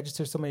able to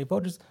register so many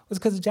voters was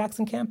because of the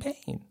Jackson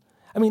campaign.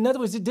 I mean, in other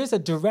words, there's a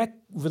direct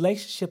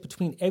relationship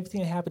between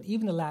everything that happened,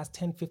 even the last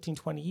 10, 15,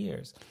 20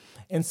 years.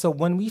 And so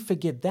when we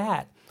forget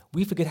that,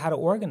 we forget how to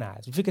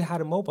organize. We forget how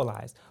to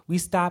mobilize. We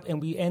stop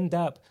and we end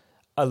up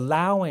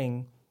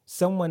allowing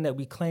someone that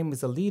we claim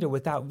is a leader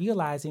without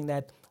realizing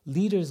that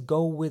leaders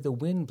go where the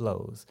wind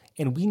blows,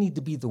 and we need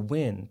to be the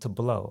wind to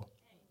blow.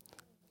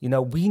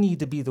 We need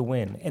to be the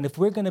wind. And if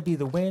we're going to be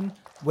the wind,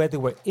 whether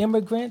we're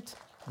immigrant,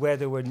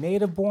 whether we're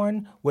native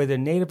born, whether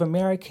Native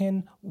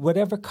American,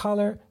 whatever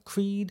color,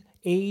 creed,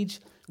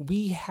 age,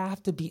 we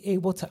have to be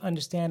able to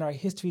understand our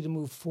history to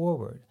move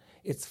forward.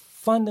 It's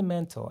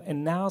fundamental,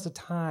 and now's the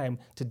time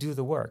to do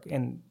the work.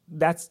 And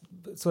that's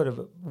sort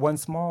of one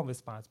small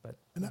response. But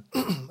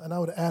and I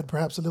would add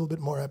perhaps a little bit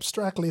more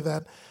abstractly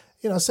that,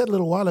 I said a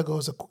little while ago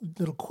as a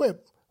little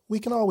quip, we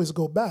can always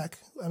go back.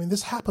 I mean,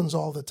 this happens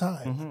all the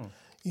time.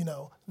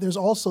 There's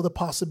also the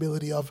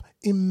possibility of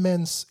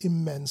immense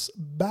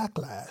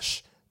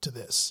backlash to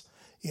this.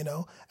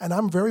 And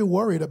I'm very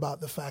worried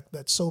about the fact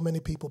that so many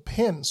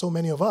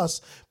of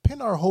us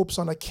pin our hopes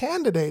on a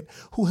candidate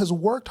who has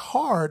worked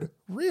hard,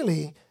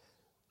 really,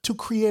 to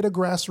create a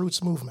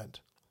grassroots movement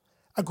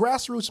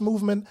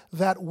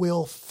that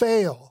will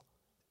fail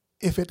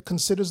if it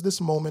considers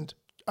this moment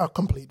a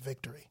complete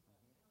victory.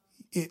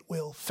 It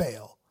will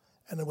fail.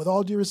 And with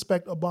all due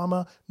respect,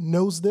 Obama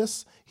knows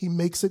this. He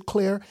makes it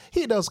clear.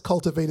 He does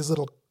cultivate his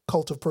little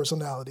cult of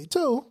personality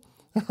too,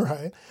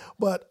 right?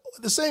 But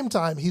at the same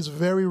time, he's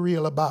very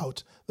real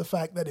about the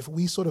fact that if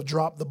we sort of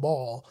drop the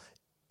ball,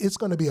 it's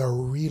going to be a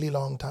really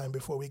long time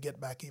before we get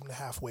back even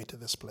halfway to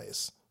this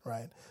place,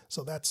 right?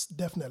 So that's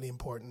definitely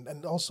important.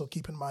 And also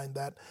keep in mind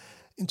that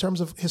in terms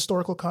of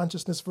historical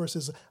consciousness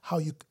versus how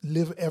you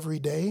live every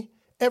day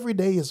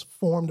is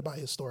formed by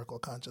historical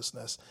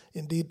consciousness.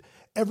 Indeed,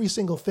 every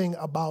single thing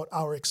about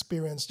our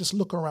experience, just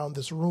look around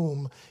this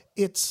room,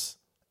 it's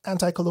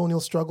anti-colonial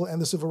struggle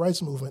and the civil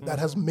rights movement that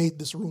has made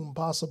this room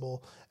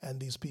possible and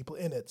these people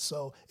in it.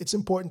 So it's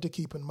important to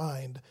keep in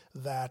mind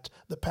that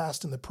the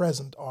past and the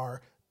present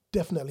are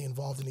definitely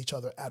involved in each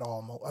other at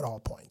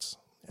all points.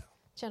 Yeah.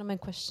 Gentleman,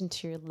 question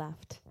to your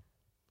left.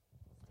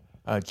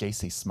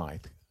 J.C.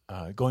 Smythe,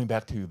 going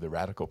back to the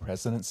radical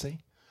presidency,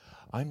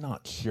 I'm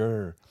not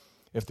sure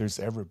if there's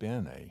ever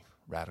been a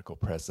radical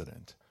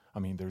president. I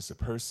mean, there's a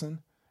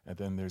person and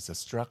then there's a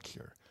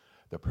structure.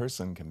 The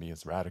person can be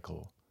as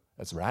radical,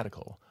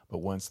 but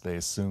once they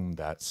assume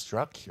that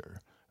structure,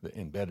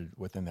 embedded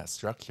within that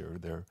structure,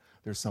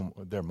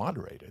 they're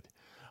moderated.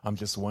 I'm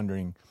just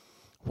wondering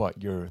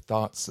what your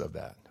thoughts of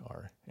that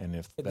are, and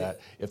if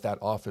that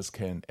office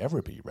can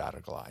ever be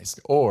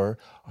radicalized, or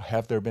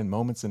have there been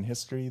moments in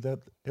history that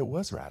it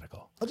was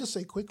radical? I'll just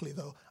say quickly,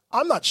 though,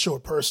 I'm not sure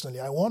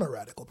personally I want a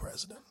radical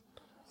president.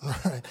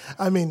 Right?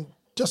 I mean,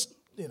 just,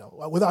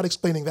 without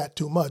explaining that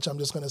too much, I'm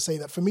just going to say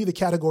that for me, the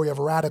category of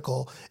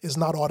radical is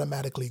not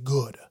automatically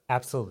good.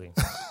 absolutely.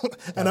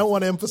 And I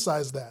want to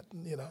emphasize that,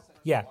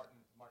 Yeah.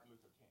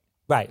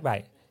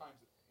 Right.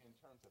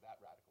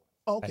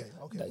 Okay.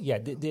 Yeah,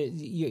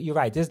 you're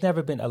right. There's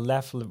never been a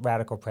left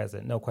radical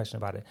president, no question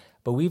about it.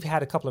 But we've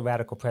had a couple of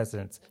radical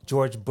presidents.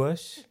 George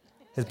Bush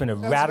has been a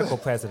radical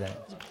president.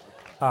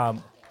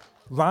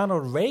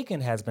 Ronald Reagan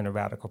has been a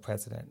radical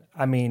president.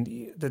 I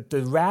mean,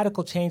 the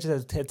radical changes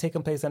that have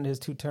taken place under his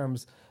 2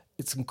 terms,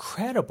 it's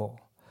incredible.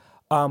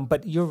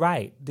 But you're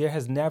right. There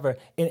has never,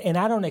 and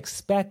I don't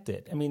expect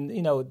it. I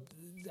mean,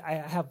 I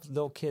have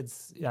little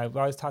kids. I've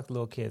always talked to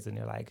little kids, and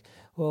they're like,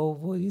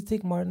 well, you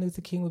think Martin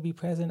Luther King would be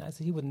president? I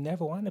said, he would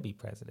never want to be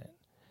president,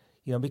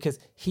 because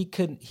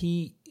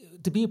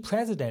to be a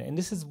president, and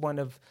this is one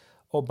of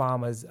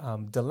Obama's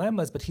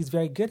dilemmas, but he's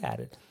very good at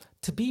it.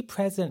 To be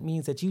president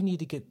means that you need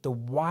to get the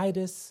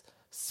widest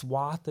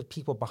swath of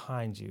people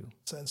behind you.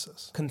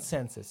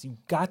 Consensus.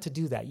 You've got to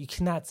do that. You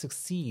cannot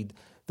succeed.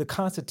 The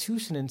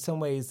Constitution, in some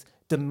ways,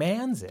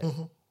 demands it,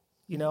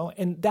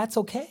 and that's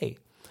okay.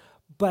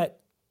 But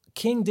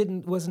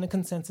King wasn't a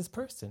consensus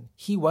person.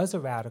 He was a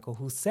radical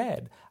who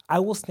said, I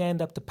will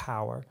stand up to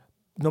power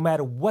no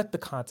matter what the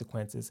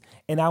consequences,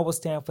 and I will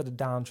stand for the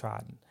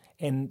downtrodden.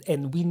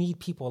 And we need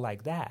people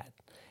like that.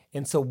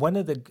 And so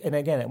and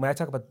again, when I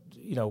talk about,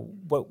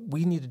 what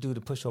we need to do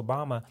to push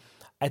Obama,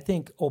 I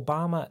think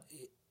Obama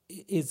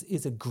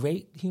is a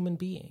great human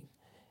being.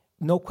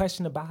 No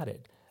question about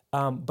it.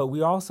 But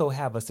we also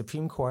have a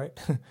Supreme Court,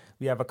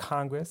 we have a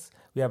Congress,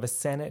 we have a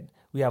Senate,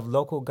 we have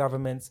local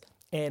governments,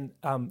 and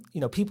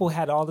people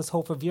had all this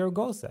hope for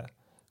Villaraigosa,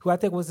 who I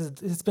think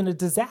has been a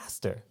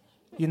disaster,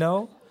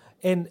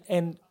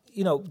 and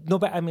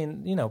nobody. I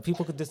mean,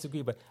 people could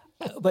disagree, but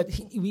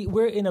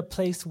we're in a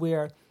place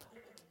where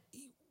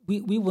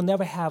we will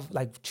never have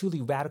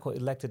truly radical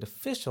elected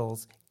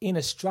officials in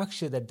a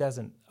structure that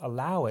doesn't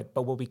allow it.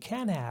 But what we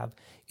can have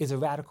is a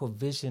radical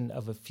vision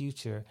of a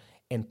future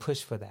and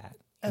push for that.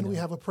 And we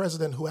have a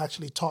president who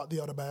actually taught the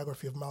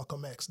autobiography of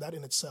Malcolm X. That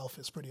in itself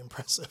is pretty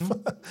impressive.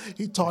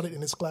 He taught it in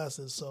his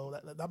classes, so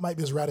that might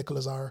be as radical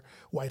as our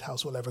White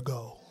House will ever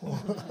go.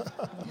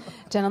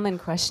 Gentleman,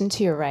 question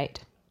to your right.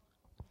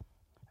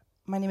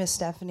 My name is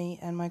Stephanie,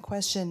 and my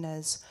question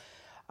is,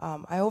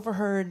 I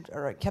overheard,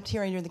 or I kept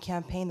hearing during the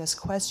campaign this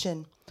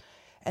question,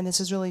 and this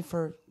is really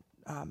for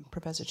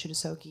Professor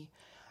Chude-Sokei.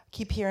 I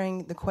keep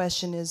hearing the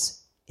question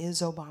is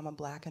Obama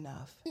black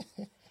enough?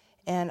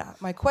 And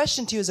my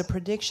question to you is a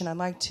prediction. I'd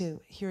like to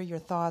hear your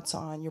thoughts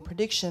on your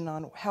prediction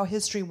on how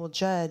history will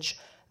judge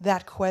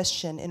that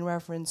question in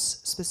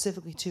reference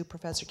specifically to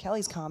Professor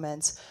Kelley's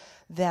comments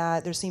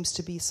that there seems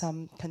to be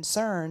some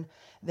concern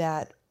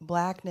that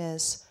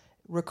blackness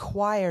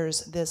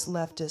requires this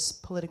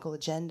leftist political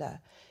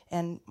agenda.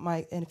 And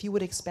if you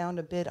would expound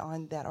a bit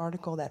on that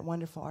article, that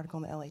wonderful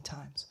article in the LA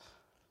Times.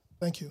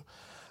 Thank you.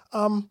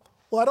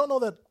 Well, I don't know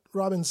that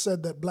Robin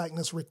said that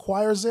blackness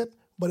requires it,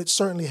 but it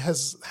certainly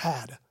has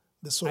had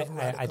this sort of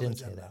radical I didn't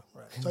agenda. say that.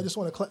 Right. So I just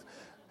want to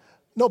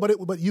no,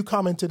 but you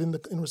commented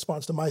in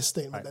response to my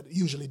statement that it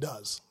usually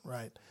does,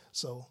 right?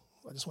 So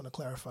I just want to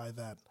clarify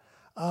that.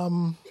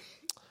 How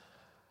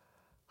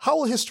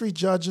will history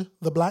judge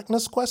the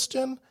blackness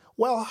question?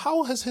 Well,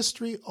 how has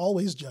history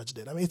always judged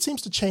it? I mean, it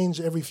seems to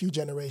change every few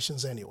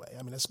generations anyway.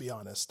 I mean, let's be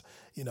honest.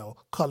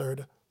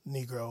 Colored,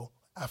 Negro,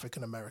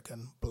 African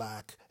American,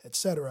 Black,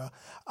 etc.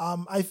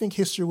 I think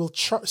history will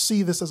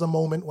see this as a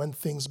moment when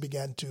things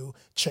began to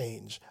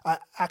change. I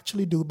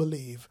actually do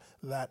believe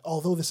that,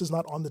 although this is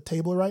not on the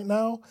table right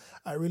now,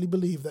 I really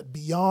believe that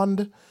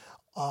beyond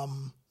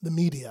the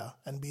media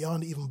and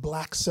beyond even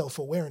Black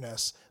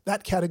self-awareness,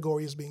 that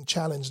category is being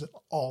challenged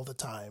all the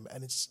time,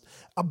 and it's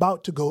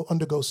about to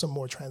undergo some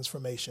more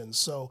transformations.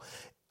 So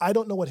I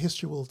don't know what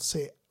history will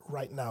say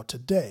right now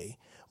today,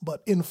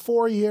 but in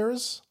 4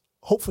 years,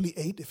 hopefully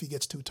 8 if he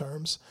gets 2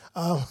 terms,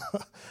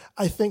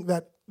 I think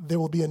that there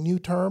will be a new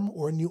term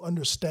or a new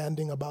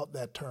understanding about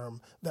that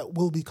term that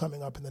will be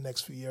coming up in the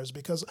next few years.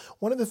 Because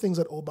one of the things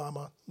that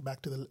Obama,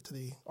 back to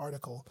the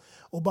article,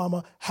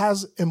 Obama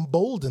has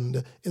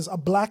emboldened is a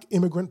Black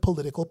immigrant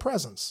political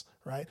presence,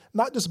 right?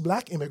 Not just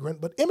Black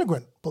immigrant, but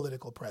immigrant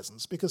political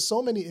presence. Because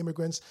so many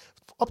immigrants,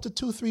 up to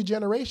 2-3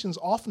 generations,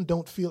 often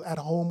don't feel at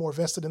home or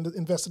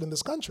invested in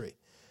this country.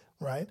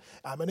 Right?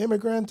 I'm an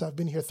immigrant. I've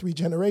been here 3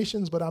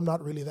 generations, but I'm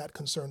not really that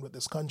concerned with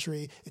this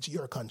country. It's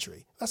your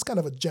country. That's kind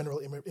of a general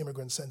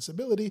immigrant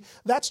sensibility.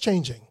 That's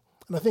changing.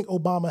 And I think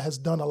Obama has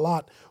done a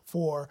lot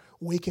for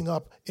waking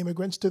up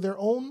immigrants to their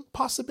own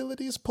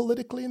possibilities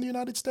politically in the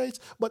United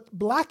States, but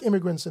Black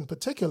immigrants in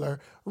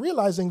particular,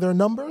 realizing their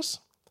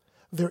numbers,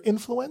 their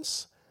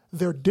influence,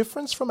 their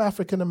difference from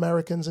African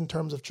Americans in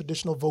terms of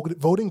traditional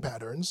voting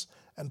patterns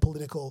and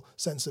political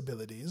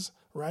sensibilities,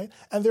 right?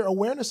 And their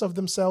awareness of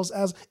themselves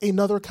as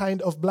another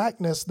kind of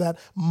Blackness that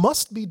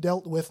must be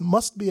dealt with,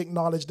 must be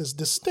acknowledged as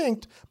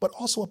distinct, but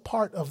also a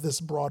part of this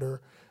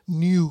broader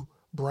new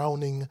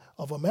browning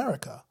of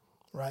America,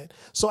 right?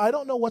 So I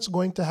don't know what's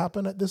going to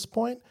happen at this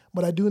point,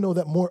 but I do know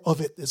that more of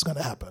it is going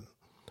to happen.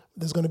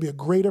 There's going to be a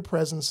greater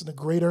presence and a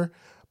greater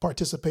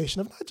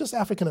participation of not just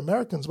African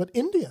Americans, but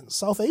Indians,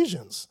 South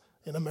Asians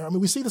in America. I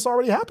mean, we see this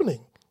already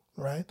happening,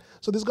 right?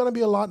 So there's going to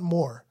be a lot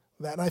more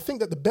of that. And I think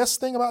that the best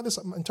thing about this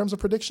in terms of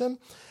prediction,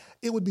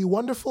 it would be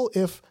wonderful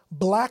if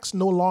Blacks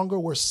no longer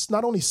were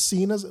not only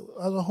seen as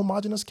a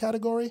homogenous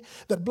category,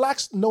 that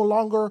Blacks no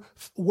longer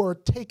were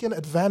taken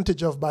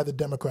advantage of by the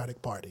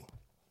Democratic Party.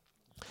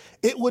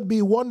 It would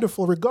be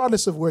wonderful,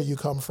 regardless of where you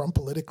come from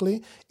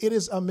politically. It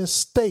is a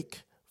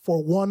mistake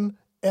for one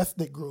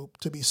ethnic group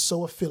to be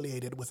so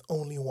affiliated with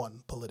only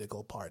one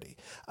political party.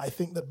 I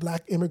think that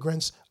Black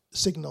immigrants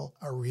signal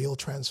a real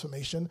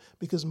transformation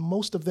because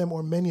most of them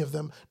or many of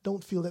them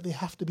don't feel that they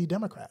have to be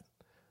Democrat.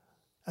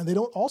 And they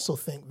don't also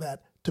think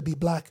that to be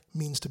Black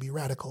means to be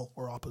radical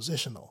or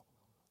oppositional,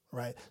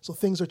 right? So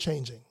things are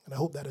changing, and I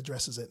hope that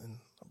addresses it in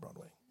a broad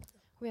way.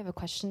 We have a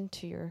question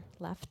to your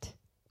left.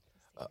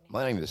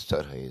 My name is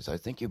Ted Hayes. I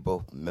think you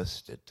both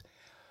missed it.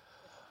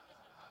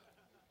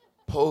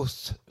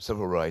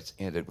 Post-civil rights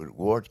ended with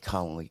Ward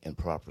County and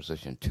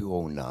Proposition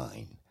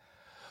 209.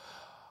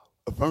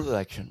 Affirmative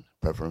action,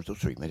 preferential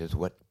treatment is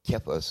what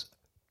kept us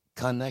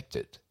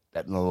connected.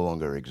 That no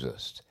longer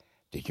exists.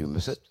 Did you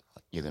miss it?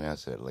 You can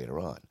answer that later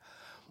on.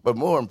 But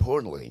more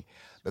importantly,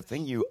 the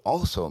thing you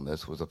also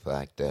missed was the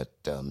fact that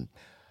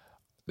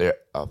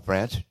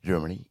France,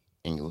 Germany,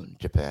 England,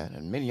 Japan,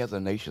 and many other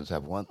nations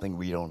have one thing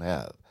we don't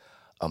have,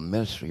 a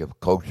Ministry of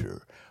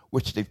Culture,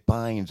 which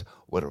defines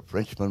what a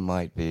Frenchman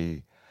might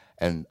be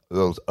and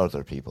those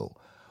other people.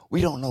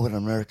 We don't know what an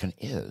American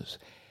is.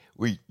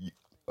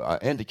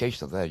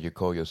 Indication of that, you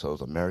call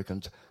yourselves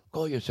Americans,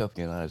 call yourself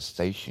United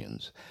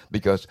Statians,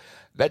 because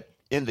that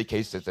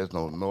indicates that there's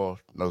no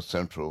North, no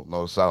Central,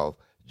 no South,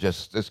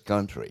 just this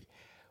country,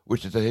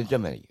 which is a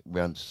hegemony. We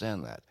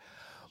understand that.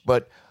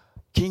 But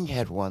King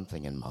had one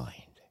thing in mind,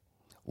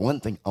 one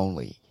thing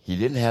only. He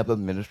didn't have a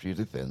Ministry of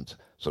Defense,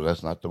 so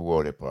that's not the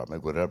War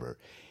Department, whatever.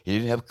 He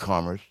didn't have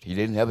commerce. He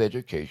didn't have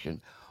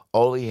education.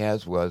 All he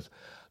has was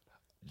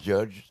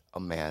judge a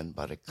man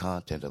by the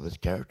content of his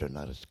character,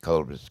 not his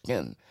color of his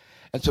skin.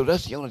 And so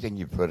that's the only thing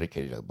you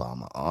predicated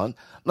Obama on,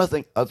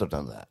 nothing other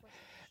than that.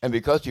 And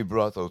because you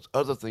brought those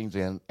other things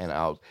in and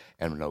out,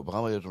 and when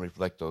Obama doesn't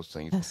reflect those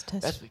things, that's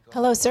because...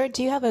 Hello, sir.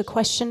 Do you have a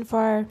question for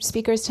our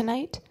speakers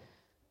tonight?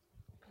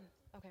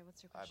 Okay,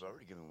 what's your question? I've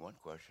already given one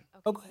question.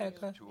 Oh, go ahead.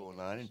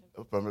 209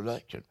 affirmative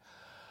action.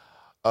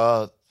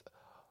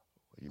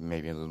 You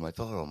made me lose my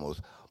thought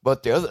almost.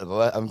 But the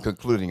other, I'm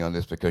concluding on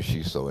this because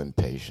she's so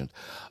impatient.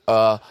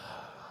 I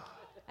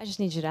just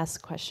need you to ask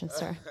a question,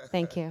 sir.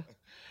 Thank you.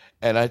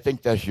 And I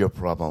think that's your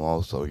problem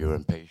also, your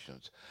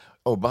impatience.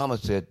 Obama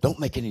said, don't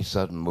make any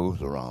sudden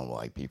moves around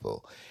white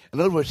people. In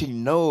other words, he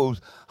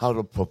knows how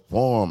to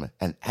perform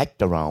and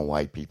act around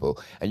white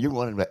people, and you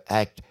want him to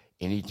act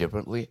any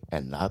differently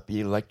and not be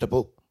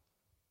electable?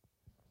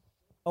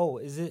 Oh,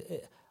 is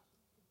it?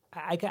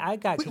 I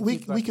got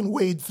confused. We can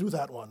wade through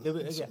that one.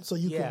 So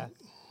you yeah. can.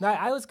 No,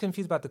 I was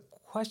confused about the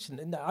question.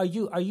 And are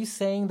you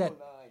saying that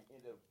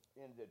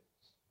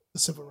the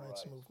civil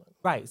rights movement?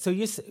 Right. So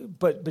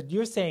but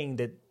you're saying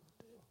that.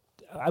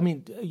 I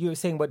mean, you're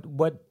saying what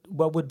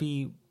would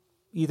be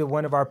either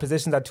one of our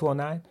positions at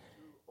 209?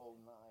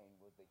 209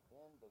 was the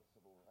end of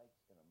civil rights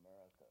in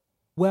America.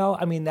 Well,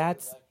 I mean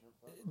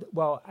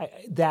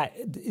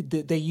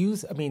they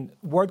use. I mean,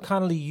 Ward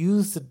Connolly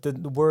used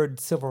the word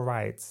civil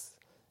rights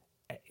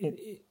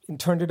and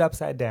turned it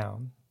upside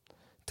down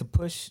to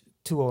push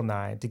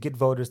 209 to get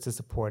voters to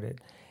support it.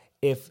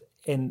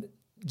 And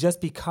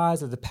just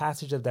because of the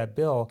passage of that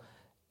bill,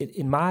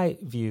 in my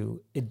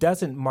view, it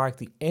doesn't mark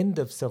the end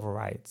of civil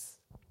rights.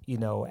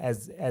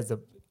 As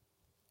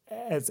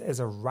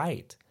a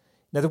right.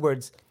 In other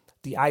words,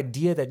 the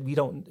idea that we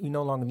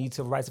no longer need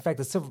civil rights. In fact,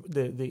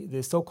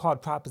 the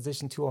so-called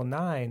Proposition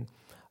 209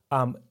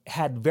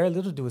 had very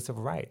little to do with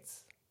civil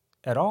rights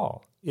at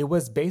all. It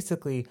was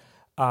basically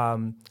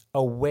a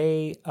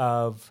way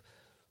of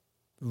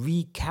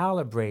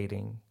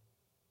recalibrating,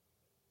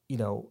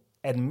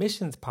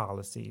 admissions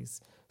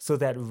policies so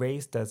that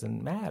race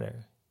doesn't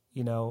matter.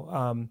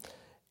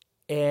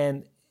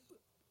 And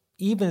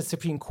even the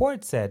Supreme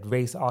Court said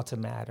race ought to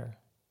matter,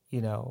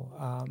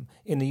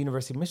 in the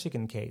University of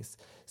Michigan case.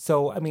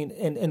 So, I mean,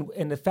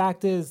 and the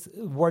fact is,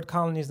 Ward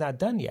Connolly is not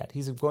done yet.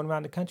 He's going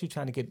around the country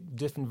trying to get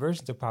different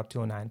versions of Prop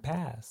 209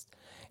 passed.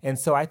 And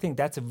so I think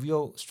that's a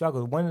real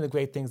struggle. One of the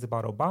great things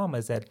about Obama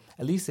is that,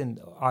 at least in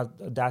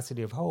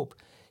Audacity of Hope,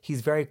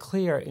 he's very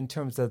clear in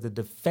terms of the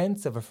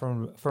defense of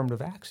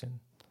affirmative action,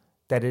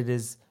 that it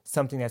is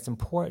something that's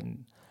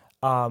important.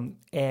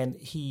 And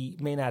he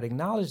may not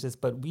acknowledge this,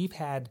 but we've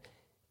had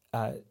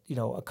a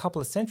couple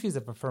of centuries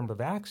of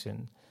affirmative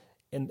action,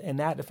 and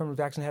that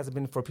affirmative action hasn't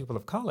been for people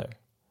of color.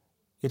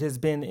 It has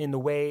been in the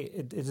way.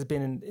 It has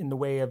been in the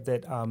way of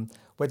that.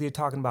 Whether you're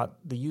talking about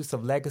the use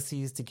of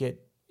legacies to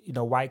get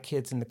white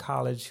kids into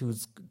college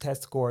whose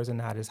test scores are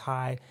not as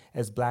high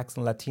as blacks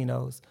and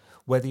Latinos,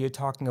 whether you're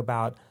talking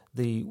about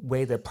the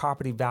way that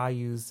property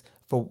values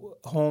for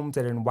homes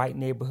that are in white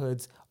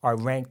neighborhoods are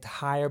ranked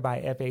higher by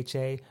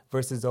FHA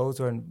versus those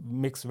who are in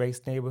mixed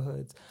race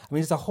neighborhoods. I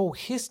mean, there's a whole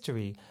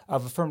history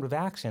of affirmative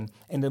action.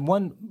 And then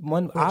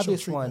one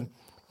obvious one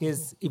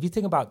is, if you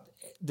think about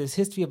this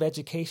history of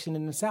education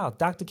in the South,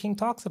 Dr. King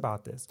talks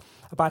about this,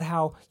 about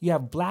how you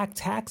have black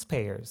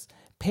taxpayers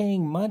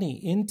paying money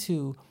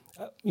into,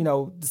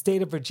 the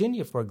state of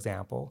Virginia, for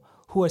example,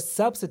 who are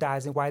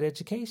subsidizing white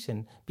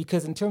education,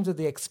 because in terms of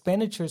the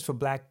expenditures for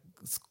black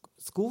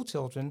school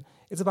children,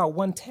 it's about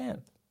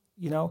 1/10.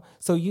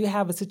 So you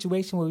have a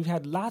situation where we've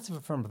had lots of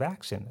affirmative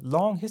action,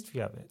 long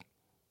history of it.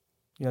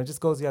 It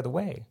just goes the other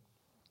way.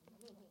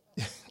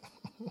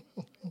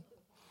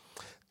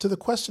 To the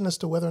question as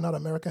to whether or not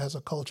America has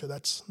a culture,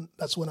 that's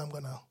what I'm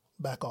going to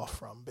back off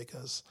from,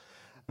 because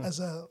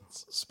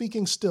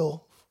speaking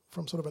still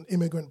from sort of an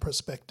immigrant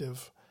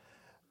perspective,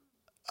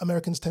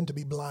 Americans tend to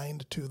be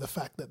blind to the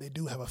fact that they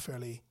do have a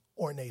fairly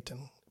ornate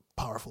and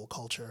powerful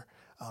culture,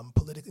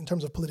 in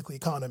terms of political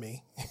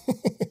economy,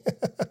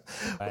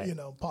 right.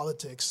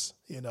 Politics,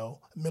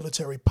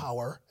 military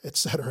power, et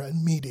cetera,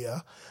 and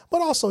media,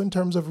 but also in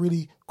terms of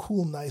really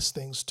cool, nice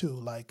things too,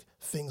 like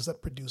things that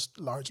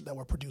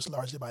were produced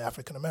largely by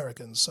African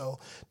Americans. So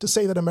to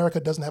say that America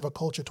doesn't have a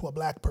culture to a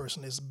black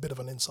person is a bit of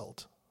an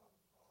insult.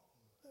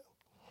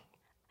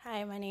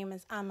 Hi, my name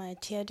is Ama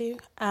Tiadu.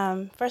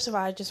 First of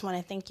all, I just want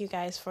to thank you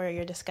guys for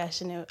your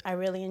discussion. I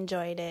really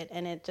enjoyed it,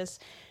 and it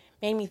just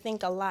made me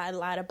think a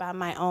lot about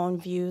my own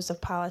views of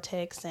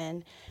politics,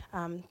 and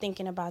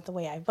thinking about the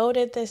way I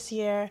voted this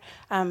year.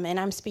 And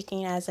I'm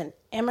speaking as an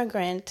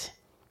immigrant,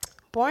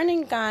 born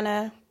in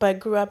Ghana, but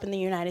grew up in the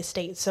United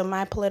States. So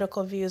my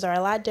political views are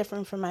a lot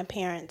different from my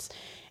parents.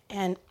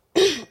 And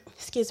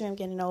excuse me, I'm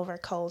getting over a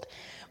cold.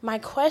 My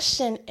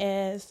question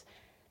is,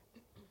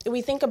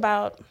 we think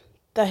about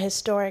the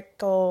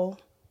historical,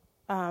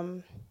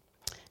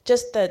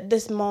 just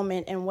this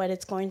moment and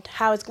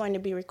how it's going to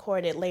be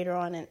recorded later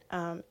on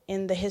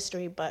in the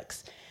history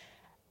books.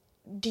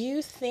 Do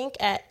you think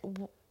I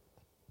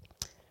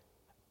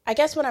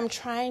guess what I'm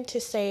trying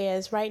to say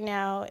is, right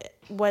now,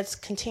 what's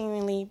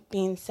continually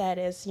being said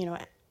is,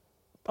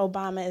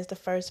 Obama is the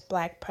first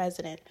black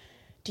president.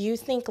 Do you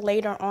think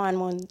later on,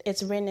 when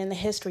it's written in the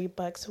history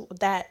books,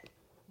 that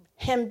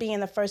him being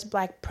the first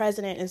black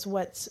president is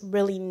what's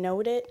really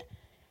noted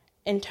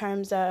in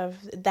terms of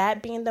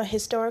that being the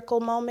historical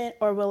moment,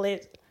 or will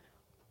it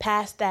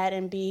pass that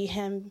and be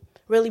him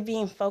really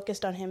being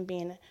focused on him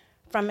being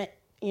from it,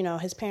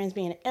 his parents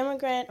being an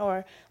immigrant?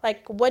 Or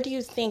what do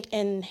you think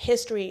in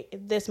history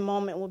this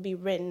moment will be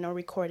written or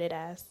recorded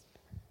as?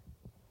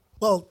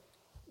 Well,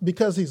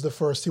 because he's the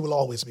first, he will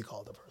always be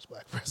called the first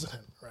black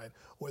president, right?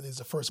 Whether he's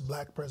the first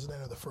black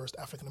president or the first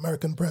African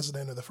American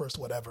president or the first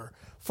whatever,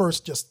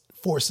 first just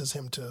forces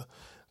him to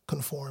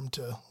conform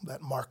to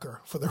that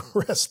marker for the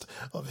rest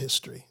of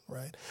history,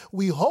 right?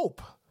 We hope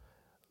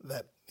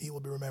that he will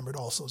be remembered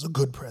also as a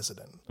good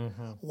president,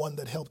 one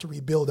that helped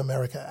rebuild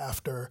America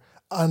after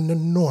an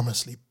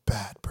enormously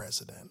bad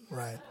president,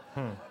 right?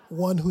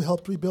 One who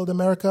helped rebuild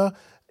America,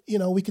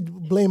 we could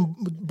blame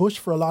Bush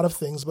for a lot of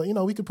things, but,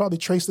 we could probably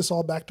trace this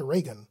all back to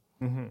Reagan.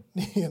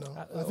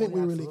 Mm-hmm. I think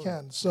we really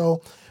can.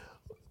 So,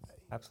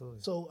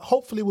 absolutely. So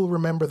hopefully we'll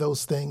remember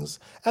those things,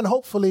 and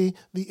hopefully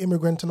the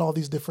immigrant and all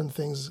these different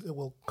things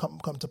will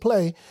come to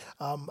play.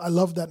 I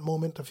loved that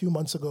moment a few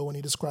months ago when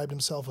he described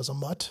himself as a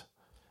mutt.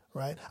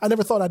 Right? I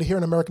never thought I'd hear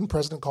an American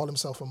president call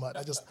himself a mutt.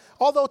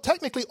 Although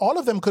technically all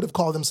of them could have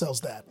called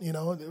themselves that,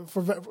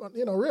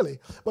 really.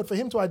 But for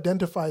him to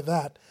identify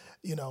that,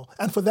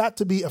 and for that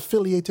to be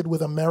affiliated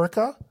with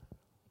America,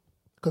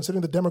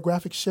 considering the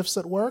demographic shifts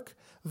at work,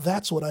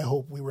 that's what I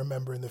hope we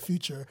remember in the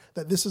future,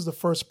 that this is the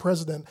first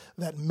president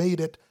that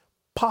made it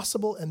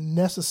possible and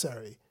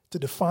necessary to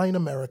define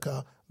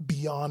America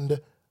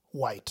beyond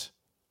white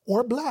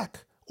or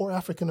black or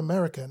African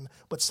American,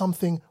 but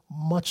something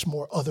much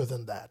more other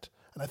than that.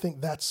 And I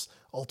think that's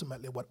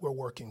ultimately what we're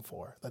working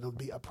for, that it'll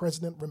be a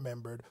president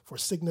remembered for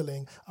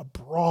signaling a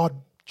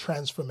broad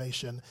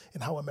transformation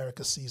in how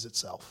America sees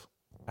itself.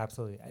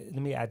 Absolutely.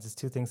 Let me add just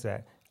two things to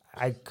that.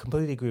 I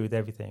completely agree with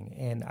everything.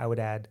 And I would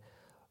add,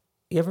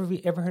 you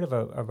ever heard of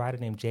a writer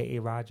named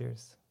J.A.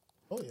 Rogers?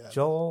 Oh, yeah.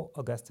 Joel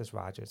Augustus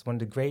Rogers, one of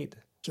the great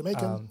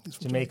Jamaican.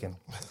 Jamaican.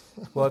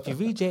 Well, if you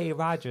read J.A.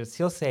 Rogers,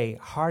 he'll say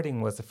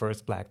Harding was the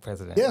first black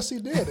president. Yes, he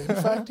did. In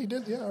fact, he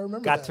did. Yeah, I remember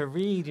Got that. to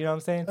read, you know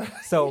what I'm saying?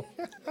 So,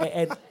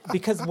 and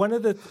because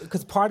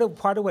part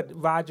of what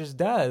Rogers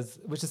does,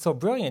 which is so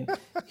brilliant,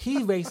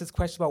 he raises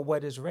questions about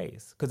what is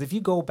race. Because if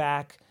you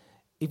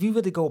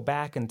really go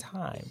back in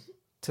time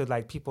to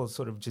like people's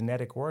sort of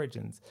genetic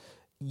origins,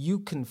 you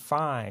can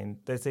find,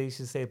 that they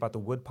should say about the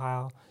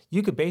woodpile,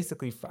 you could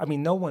basically,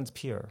 no one's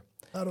pure.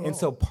 And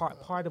so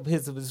part of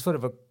his was sort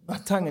of a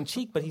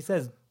tongue-in-cheek, but he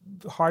says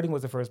Harding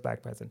was the first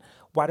black president.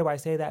 Why do I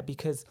say that?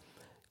 Because,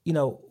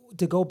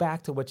 to go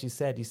back to what you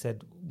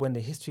said when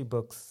the history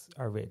books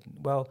are written.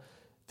 Well,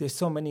 there's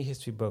so many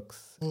history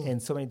books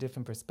and so many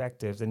different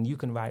perspectives, and you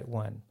can write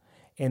one.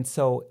 And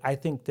so I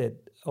think that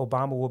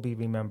Obama will be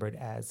remembered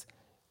as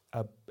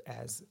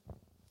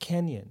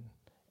Kenyan,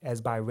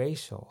 as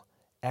biracial,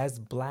 as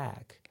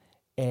black,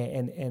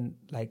 and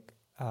like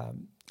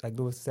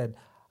Louis said,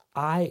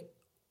 I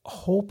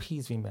hope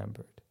he's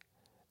remembered,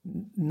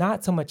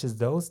 not so much as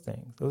those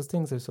things. Those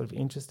things are sort of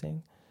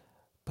interesting,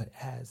 but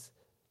as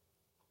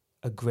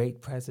a great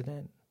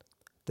president,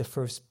 the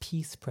first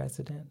peace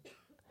president,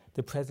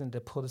 the president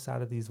that pulled us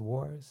out of these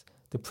wars,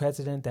 the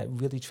president that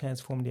really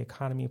transformed the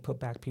economy and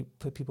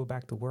put people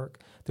back to work,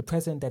 the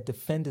president that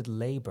defended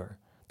labor,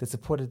 that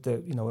supported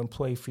the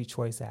Employee Free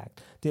Choice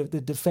Act,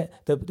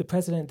 the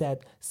president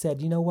that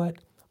said, you know what,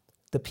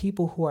 the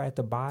people who are at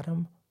the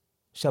bottom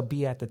shall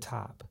be at the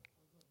top.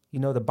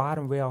 The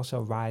bottom rail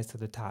shall rise to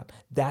the top.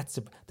 That's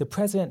the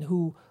president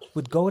who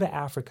would go to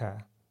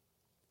Africa,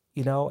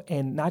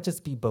 and not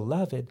just be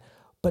beloved,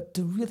 but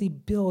to really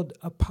build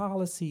a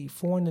policy,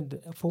 foreign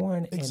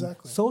and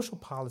social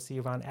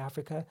policy around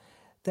Africa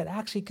that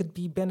actually could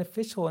be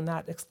beneficial and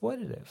not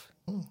exploitative.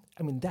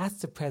 That's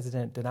the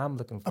president that I'm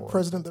looking for. A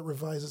president that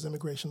revises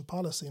immigration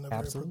policy in a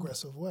very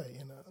progressive way.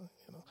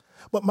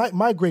 But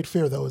my great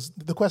fear, though, is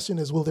the question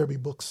is, will there be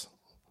books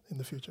in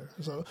the future?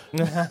 So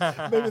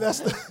maybe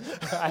that's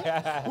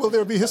will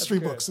there be history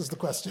books is the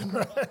question,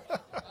 right?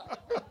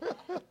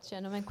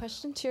 Gentleman,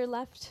 question to your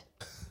left.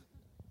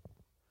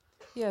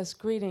 Yes,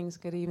 greetings,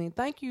 good evening.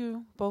 Thank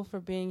you both for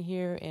being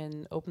here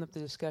and open up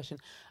the discussion.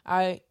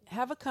 I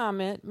have a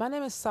comment. My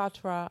name is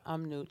Satra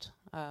Amnut,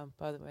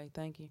 by the way,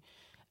 thank you.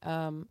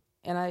 And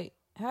I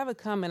have a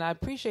comment. I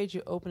appreciate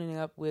you opening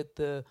up with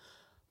the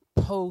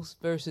post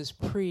versus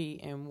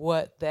pre and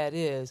what that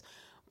is.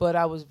 But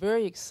I was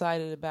very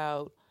excited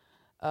about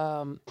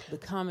the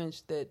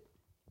comments that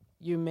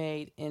you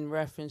made in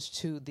reference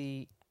to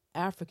the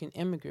African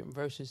immigrant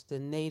versus the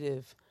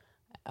native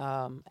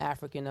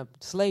African of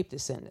slave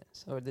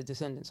descendants, or the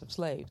descendants of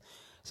slaves.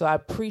 So I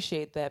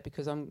appreciate that,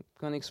 because I'm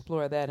going to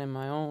explore that in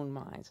my own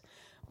mind.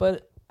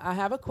 But I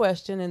have a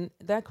question, and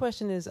that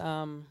question is,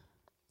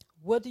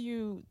 what do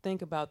you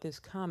think about this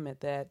comment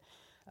that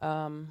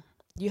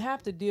you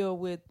have to deal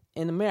with,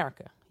 in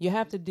America, you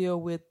have to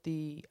deal with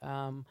the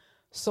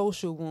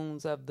social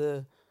wounds of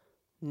the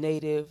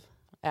native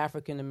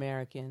African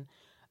American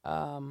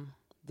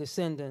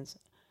descendants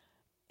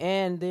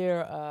and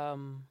their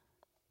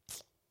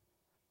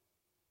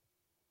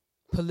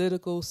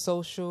political,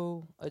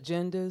 social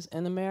agendas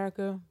in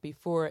America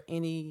before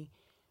any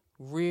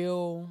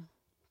real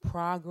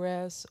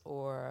progress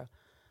or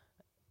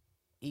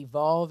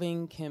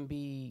evolving can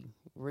be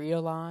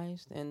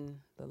realized in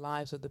the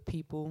lives of the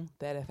people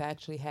that have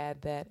actually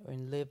had that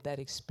and lived that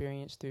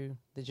experience through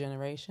the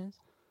generations?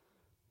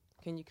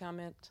 Can you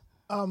comment?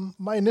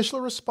 My initial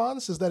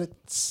response is that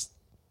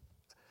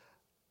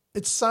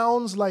it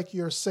sounds like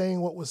you're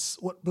saying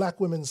what black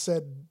women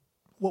said,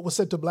 what was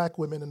said to black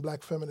women and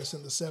black feminists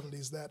in the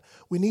 70s, that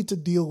we need to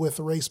deal with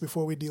race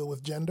before we deal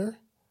with gender,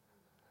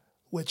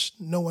 which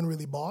no one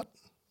really bought.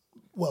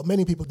 Well,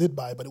 many people did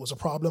buy, but it was a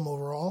problem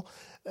overall.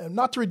 And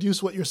not to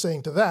reduce what you're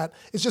saying to that,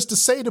 it's just to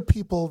say to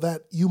people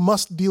that you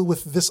must deal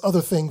with this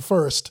other thing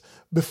first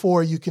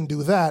before you can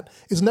do that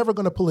is never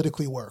going to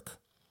politically work.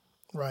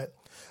 right?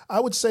 I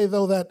would say,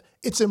 though, that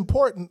it's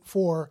important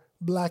for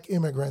black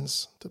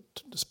immigrants,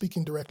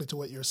 speaking directly to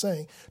what you're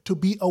saying, to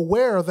be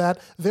aware that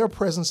their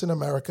presence in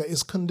America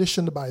is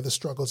conditioned by the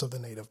struggles of the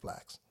native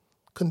blacks,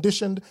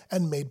 conditioned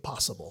and made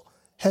possible.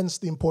 Hence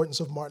the importance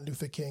of Martin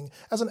Luther King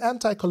as an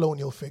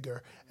anti-colonial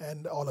figure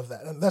and all of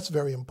that. And that's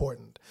very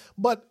important.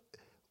 But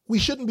we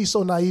shouldn't be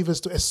so naive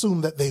as to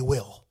assume that they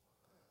will,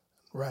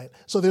 right?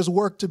 So there's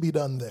work to be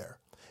done there.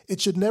 It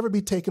should never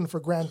be taken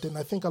for granted, and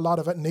I think a lot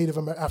of Native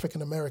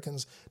African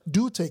Americans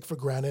do take for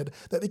granted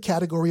that the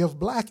category of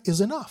black is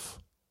enough.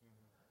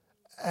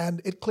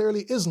 And it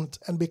clearly isn't,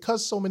 and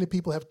because so many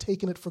people have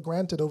taken it for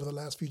granted over the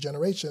last few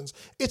generations,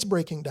 it's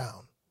breaking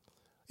down.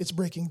 It's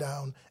breaking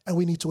down, and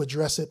we need to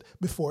address it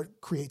before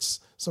it creates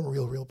some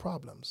real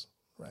problems,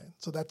 right?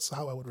 So that's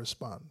how I would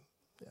respond,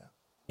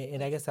 yeah.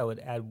 And I guess I would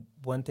add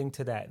one thing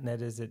to that, and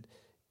that is that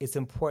it's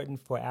important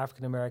for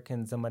African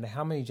Americans, no matter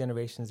how many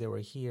generations they were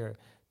here,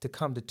 to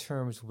come to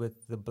terms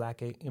with the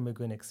black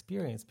immigrant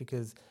experience,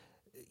 because,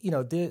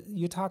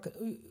 you're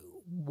talking,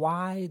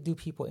 why do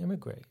people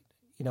immigrate?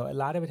 A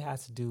lot of it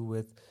has to do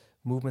with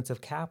movements of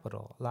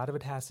capital. A lot of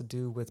it has to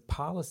do with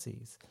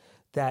policies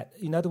that,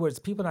 in other words,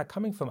 people are not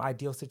coming from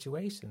ideal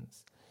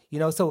situations.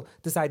 So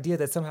this idea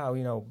that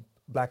somehow,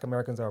 black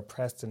Americans are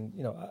oppressed and,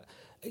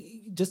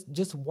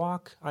 just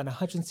walk on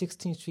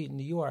 116th Street in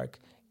New York,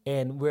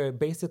 and where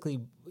basically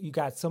you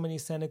got so many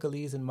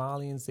Senegalese and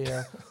Malians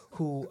there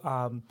who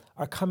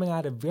are coming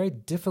out of very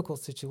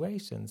difficult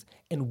situations,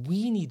 and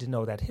we need to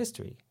know that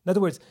history. In other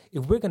words,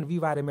 if we're going to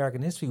rewrite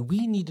American history,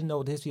 we need to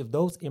know the history of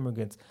those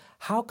immigrants.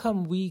 How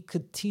come we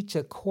could teach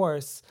a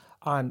course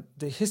on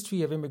the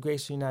history of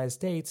immigration in the United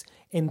States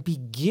and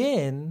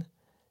begin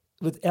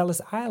with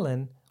Ellis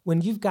Island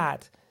when you've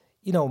got,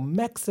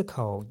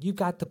 Mexico, you've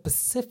got the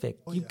Pacific,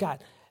 you've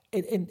got,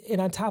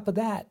 and on top of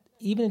that,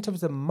 even in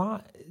terms of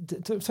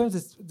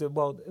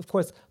of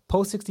course,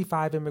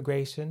 post-65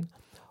 immigration,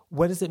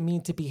 what does it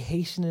mean to be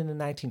Haitian in the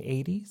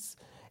 1980s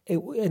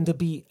and to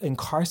be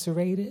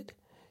incarcerated?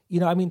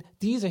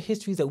 These are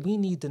histories that we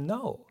need to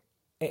know,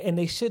 and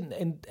they shouldn't.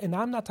 And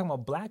I'm not talking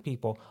about black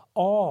people.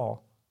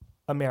 All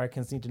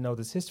Americans need to know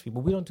this history,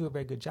 but we don't do a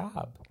very good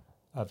job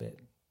of it,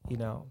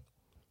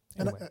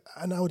 Anyway.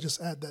 And I would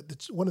just add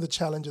that one of the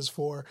challenges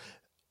for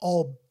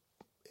all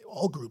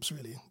groups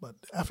really, but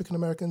African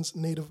Americans,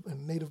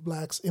 native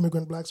blacks,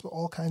 immigrant blacks, but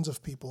all kinds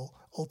of people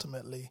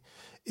ultimately,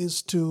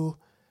 is to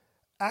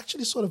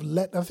actually sort of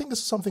I think this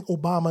is something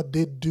Obama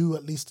did do,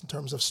 at least in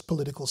terms of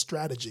political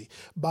strategy,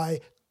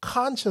 by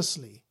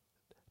consciously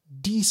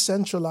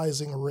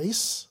decentralizing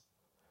race,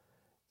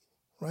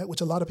 right,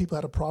 which a lot of people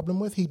had a problem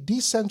with. He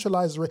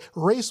decentralized race.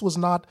 Race was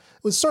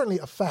certainly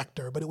a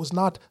factor, but it was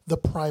not the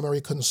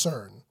primary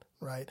concern.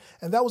 Right,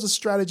 and that was a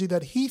strategy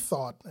that he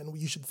thought, and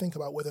you should think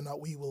about whether or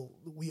not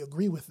we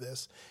agree with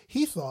this.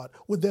 He thought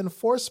would then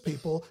force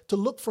people to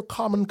look for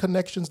common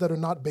connections that are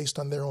not based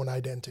on their own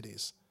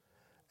identities,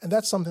 and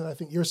that's something I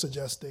think you're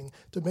suggesting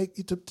to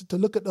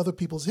look at other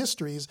people's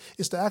histories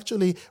is to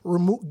actually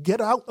get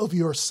out of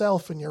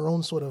yourself and your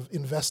own sort of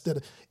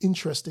invested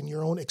interest in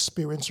your own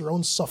experience, your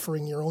own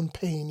suffering, your own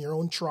pain, your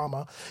own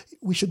trauma.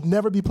 We should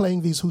never be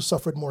playing these "who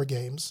suffered more"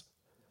 games,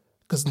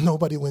 because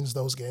nobody wins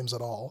those games at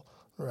all.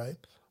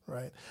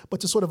 Right, but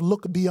to sort of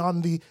look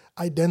beyond the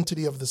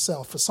identity of the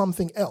self for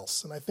something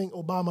else. And I think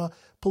Obama,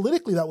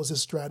 politically, that was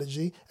his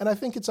strategy. And I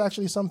think it's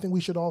actually something we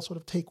should all sort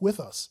of take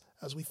with us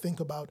as we think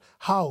about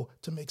how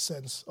to make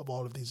sense of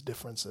all of these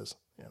differences.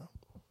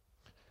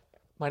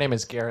 My name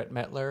is Garrett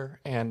Mettler,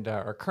 and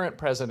our current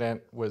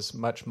president was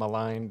much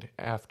maligned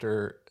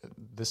after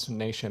this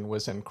nation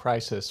was in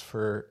crisis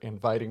for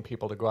inviting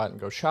people to go out and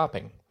go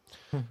shopping.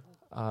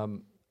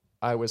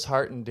 I was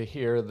heartened to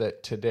hear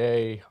that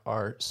today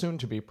our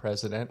soon-to-be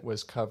president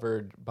was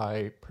covered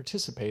by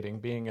participating,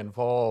 being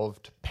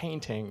involved,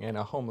 painting in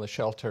a homeless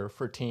shelter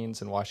for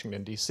teens in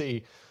Washington,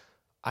 D.C.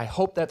 I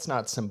hope that's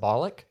not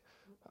symbolic.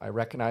 I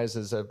recognize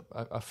as a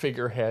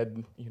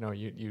figurehead,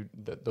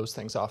 those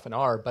things often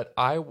are, but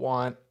I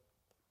want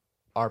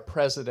our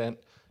president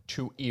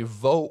to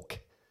evoke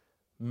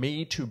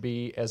me to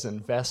be as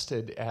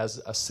invested as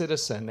a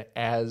citizen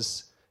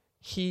as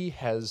he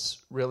has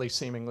really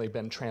seemingly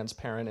been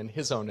transparent in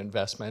his own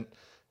investment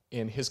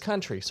in his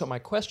country. So my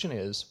question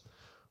is,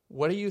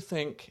 what do you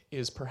think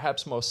is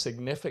perhaps most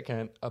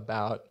significant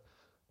about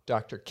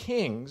Dr.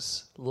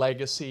 King's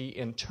legacy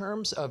in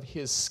terms of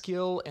his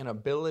skill and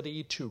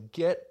ability to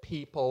get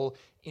people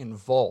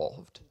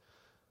involved?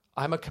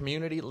 I'm a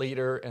community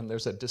leader, and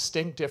there's a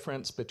distinct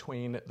difference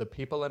between the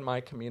people in my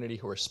community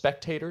who are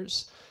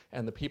spectators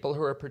and the people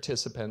who are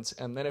participants.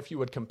 And then if you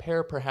would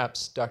compare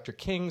perhaps Dr.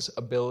 King's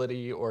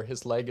ability or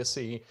his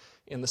legacy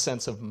in the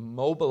sense of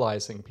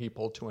mobilizing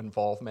people to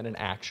involvement and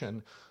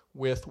action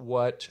with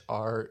what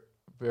our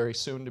very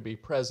soon-to-be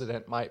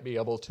president might be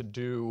able to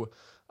do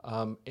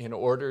in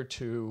order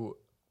to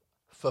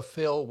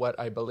fulfill what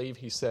I believe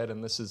he said,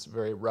 and this is a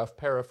very rough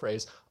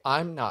paraphrase,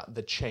 I'm not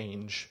the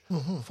change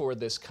for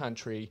this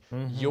country,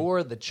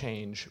 you're the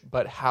change,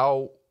 but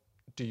how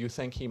do you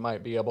think he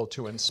might be able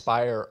to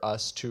inspire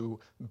us to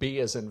be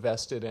as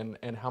invested in,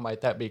 and how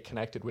might that be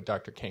connected with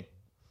Dr. King?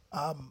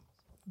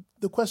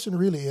 The question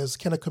really is,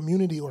 can a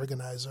community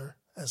organizer,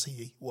 as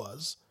he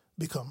was,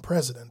 become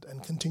president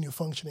and continue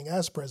functioning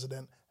as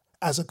president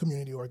as a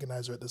community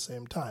organizer at the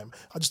same time?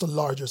 Just a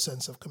larger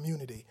sense of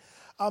community.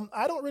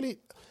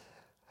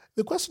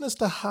 The question as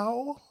to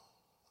how,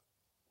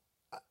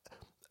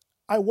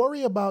 I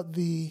worry about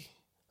the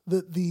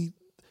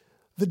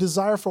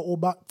desire for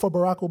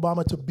Barack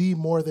Obama to be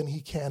more than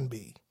he can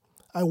be.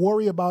 I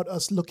worry about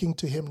us looking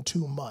to him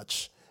too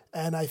much.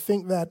 And I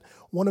think that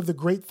one of the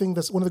great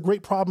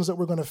problems that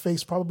we're going to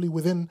face probably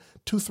within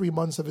 2-3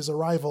 months of his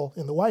arrival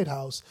in the White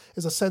House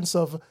is a sense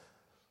of,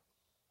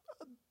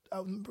 I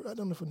don't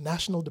know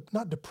if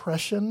not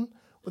depression,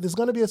 but there's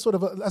going to be a sort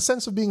of a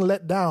sense of being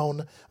let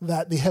down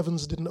that the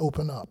heavens didn't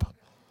open up.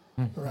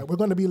 Mm-hmm. Right? We're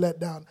going to be let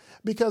down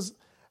because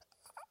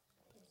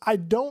I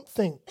don't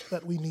think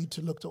that we need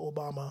to look to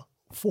Obama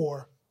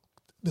for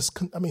this.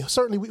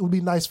 Certainly it would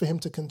be nice for him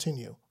to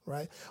continue,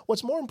 right?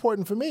 What's more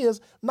important for me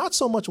is not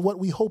so much what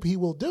we hope he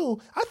will do.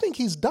 I think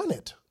he's done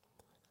it.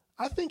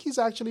 I think he's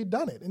actually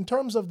done it in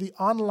terms of the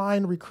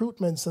online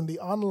recruitments and the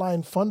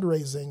online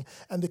fundraising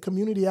and the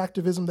community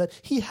activism that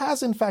he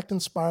has in fact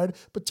inspired,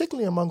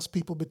 particularly amongst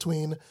people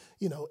between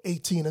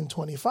 18 and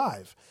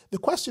 25. The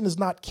question is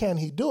not can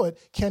he do it,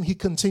 can he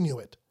continue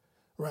it?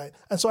 Right?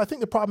 And so I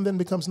think the problem then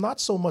becomes not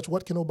so much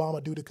what can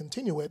Obama do to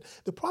continue it.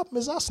 The problem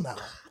is us now.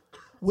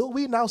 Will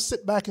we now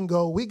sit back and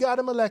go, we got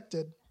him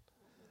elected.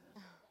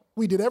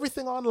 We did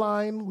everything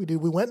online. We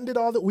went and did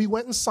all that. We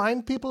went and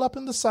signed people up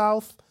in the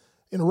South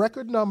in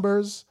record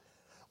numbers.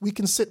 We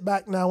can sit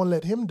back now and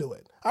let him do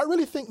it. I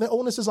really think the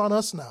onus is on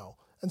us now.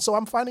 And so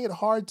I'm finding it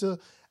hard to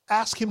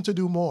ask him to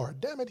do more.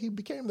 Damn it, he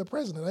became the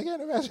president. I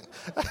can't imagine.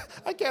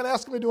 I can't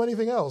ask him to do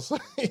anything else.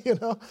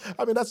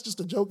 That's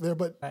just a joke there,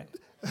 but right.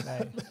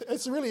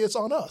 It's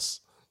on us.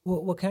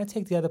 Well, can I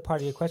take the other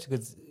part of your question?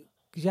 Because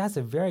you asked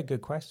a very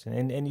good question.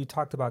 And you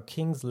talked about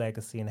King's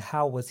legacy and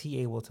how was he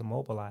able to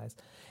mobilize.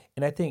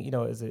 And I think,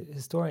 as a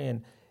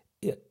historian,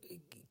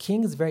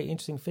 King is a very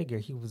interesting figure.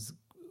 He was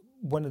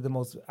one of the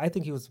most, I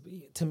think he was,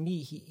 to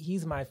me,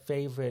 he's my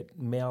favorite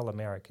male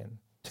American,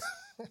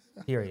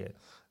 period.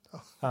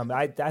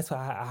 That's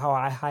how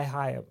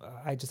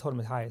I just hold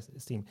him in high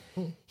esteem.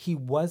 He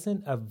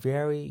wasn't a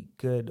very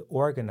good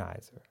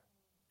organizer.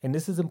 And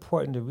this is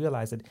important to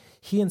realize that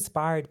he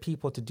inspired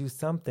people to do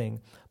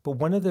something. But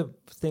one of the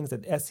things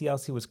that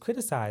SCLC was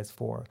criticized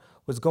for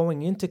was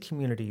going into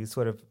communities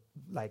sort of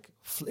like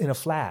in a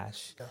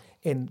flash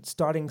and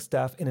starting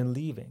stuff and then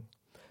leaving.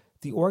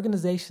 The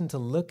organization to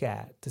look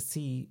at to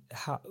see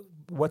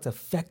what's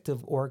effective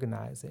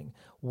organizing,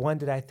 one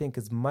that I think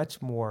is much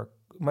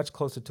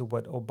closer to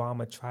what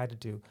Obama tried to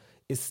do,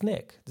 is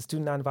SNCC, the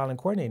Student Nonviolent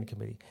Coordinating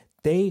Committee.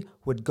 They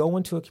would go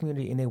into a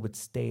community and they would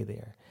stay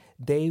there.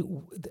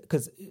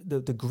 Because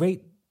the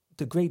great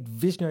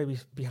visionary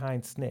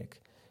behind SNCC,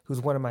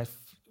 who's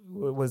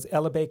was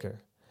Ella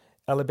Baker.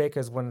 Ella Baker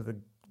is one of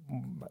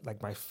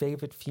my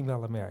favorite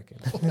female American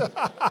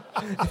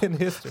in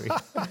history.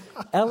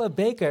 Ella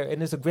Baker, and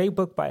there's a great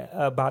book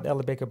about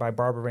Ella Baker by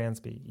Barbara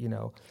Ransby.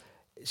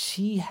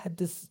 She had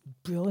this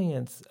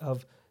brilliance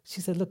of. She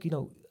said, "Look,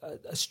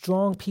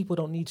 strong people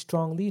don't need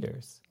strong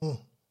leaders.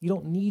 You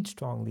don't need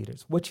strong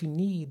leaders. What you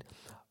need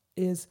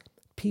is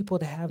people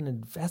to have an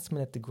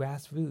investment at the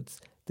grassroots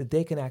that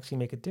they can actually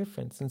make a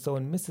difference." And so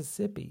in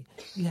Mississippi,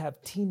 you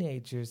have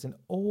teenagers and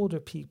older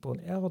people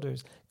and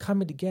elders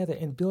coming together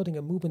and building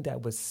a movement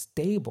that was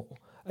stable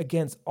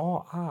against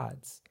all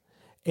odds.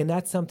 And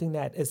that's something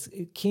that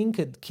King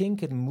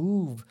could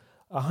move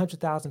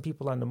 100,000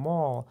 people on the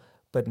mall,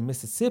 but in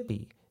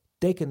Mississippi,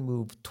 they can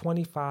move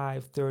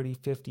 25, 30,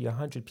 50,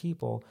 100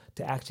 people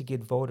to actually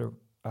get voter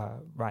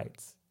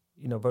rights,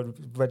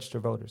 register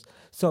voters.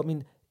 So,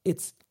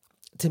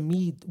 to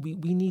me,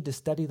 we need to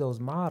study those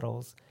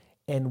models,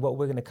 and what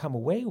we're going to come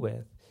away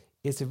with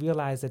is to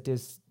realize that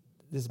there's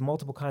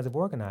multiple kinds of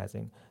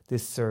organizing.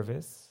 There's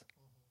service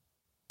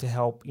to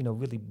help,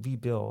 really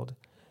rebuild,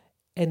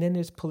 and then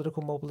there's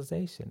political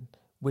mobilization,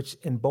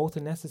 and both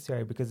are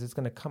necessary because there's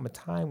going to come a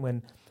time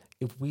when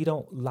if we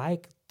don't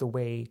like the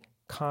way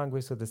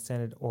Congress or the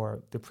Senate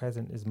or the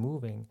president is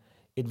moving,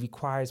 it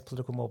requires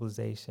political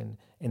mobilization,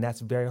 and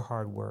that's very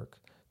hard work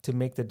to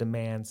make the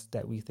demands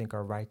that we think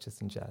are righteous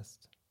and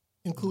just.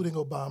 Including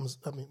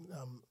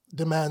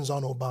demands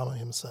on Obama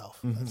himself.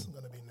 Mm-hmm. That's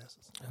going to be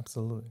necessary.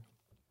 Absolutely.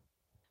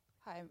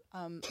 Hi,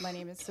 my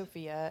name is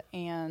Sophia,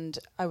 and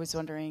I was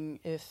wondering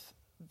if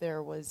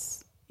there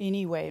was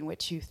any way in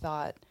which you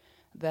thought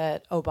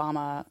that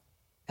Obama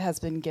has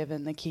been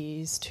given the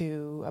keys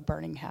to a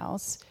burning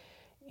house.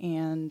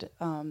 And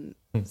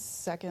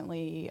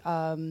secondly,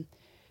 one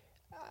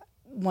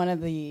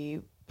of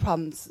the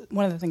things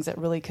that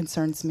really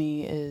concerns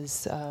me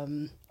is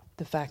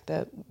the fact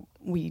that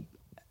we,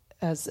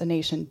 as a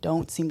nation,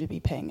 don't seem to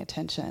be paying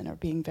attention or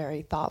being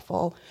very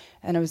thoughtful.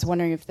 And I was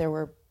wondering if there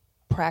were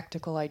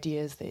practical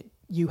ideas that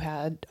you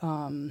had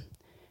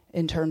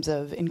in terms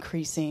of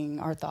increasing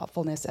our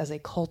thoughtfulness as a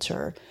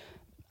culture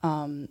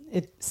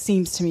It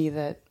seems to me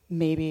that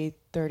maybe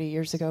 30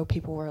 years ago,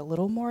 people were a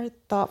little more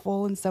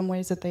thoughtful in some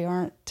ways that they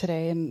aren't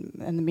today, and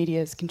the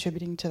media is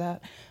contributing to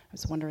that. I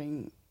was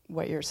wondering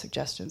what your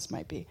suggestions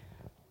might be.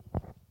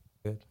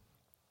 Good.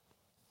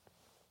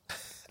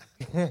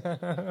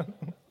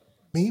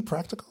 Me,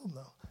 practical?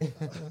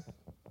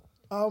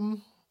 No.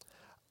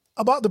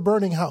 About the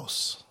burning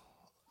house.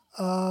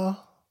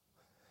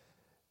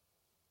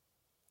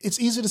 It's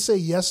easy to say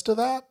yes to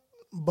that,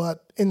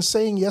 but in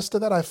saying yes to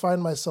that, I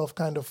find myself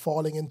kind of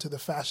falling into the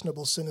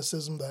fashionable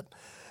cynicism that,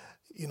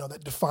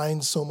 that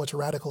defines so much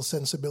radical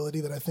sensibility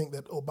that I think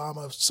that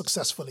Obama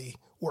successfully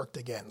worked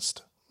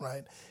against,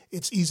 right?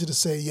 It's easy to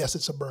say, yes,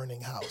 it's a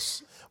burning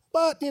house.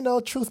 But,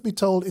 truth be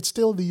told, it's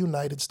still the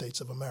United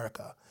States of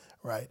America,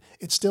 right?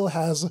 It still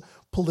has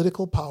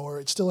political power,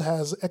 it still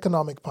has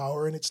economic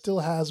power, and it still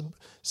has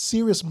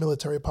serious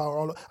military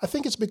power. I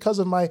think it's because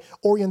of my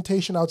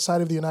orientation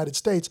outside of the United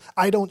States,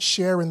 I don't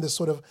share in this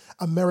sort of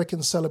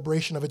American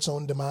celebration of its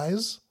own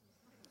demise.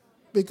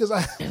 Because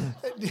I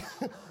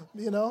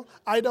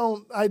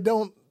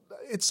don't,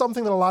 it's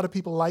something that a lot of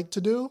people like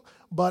to do,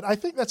 but I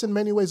think that's in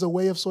many ways a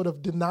way of sort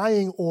of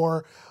denying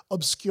or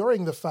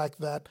obscuring the fact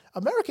that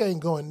America ain't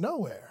going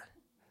nowhere,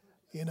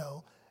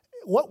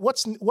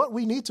 What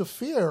we need to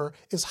fear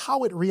is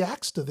how it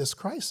reacts to this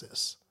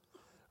crisis,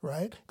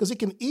 right? Because it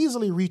can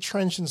easily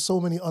retrench in so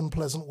many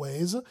unpleasant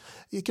ways.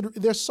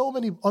 There's so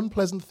many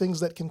unpleasant things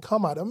that can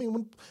come out. I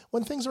mean,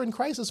 when things are in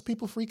crisis,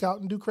 people freak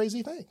out and do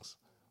crazy things,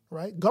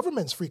 right?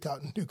 Governments freak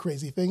out and do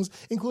crazy things,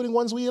 including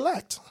ones we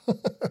elect,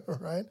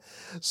 right?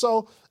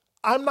 So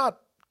I'm not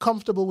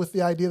comfortable with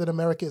the idea that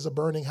America is a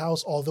burning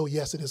house, although,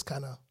 yes, it is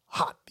kind of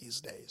hot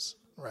these days,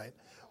 right?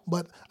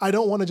 But I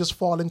don't want to just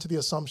fall into the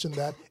assumption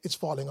that it's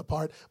falling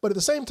apart. But at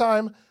the same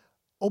time,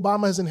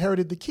 Obama has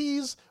inherited the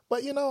keys,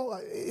 but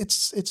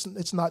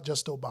it's not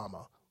just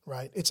Obama,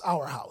 right? It's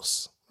our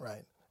house,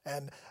 right?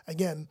 And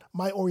again,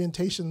 my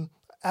orientation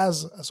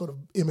as a sort of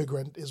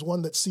immigrant is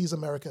one that sees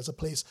America as a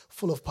place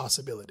full of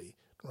possibility,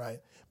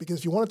 right? Because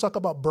if you want to talk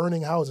about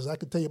burning houses, I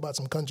could tell you about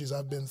some countries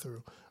I've been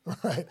through,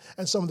 right?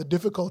 And some of the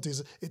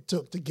difficulties it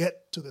took to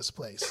get to this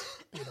place,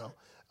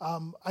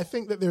 I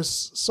think that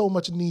there's so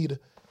much need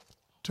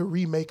to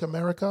remake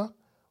America,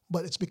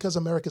 but it's because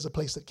America is a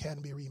place that can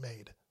be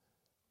remade,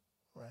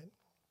 right?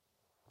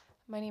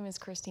 My name is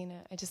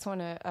Christina. I just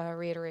want to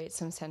reiterate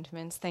some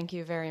sentiments. Thank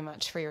you very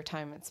much for your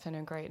time. It's been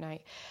a great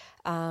night.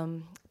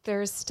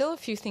 There's still a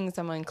few things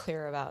I'm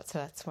unclear about, so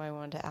that's why I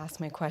wanted to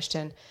ask my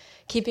question.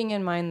 Keeping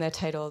in mind the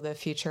title, The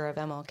Future of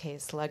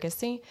MLK's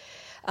Legacy,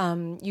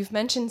 you've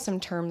mentioned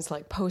some terms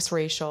like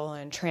post-racial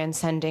and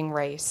transcending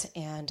race,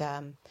 and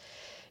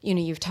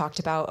you've talked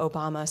about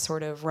Obama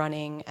sort of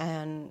running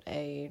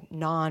a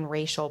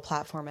non-racial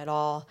platform at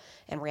all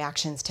and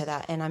reactions to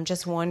that. And I'm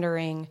just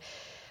wondering,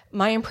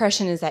 my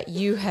impression is that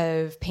you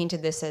have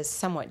painted this as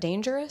somewhat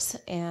dangerous.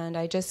 And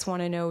I just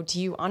want to know, do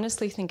you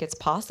honestly think it's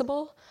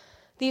possible,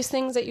 these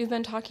things that you've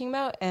been talking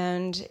about?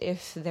 And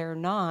if they're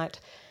not,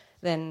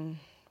 then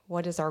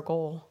what is our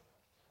goal?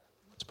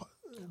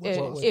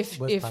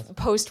 If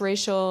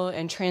post-racial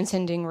and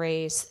transcending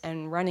race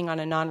and running on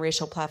a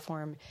non-racial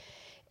platform,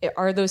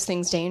 are those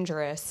things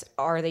dangerous?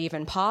 Are they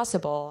even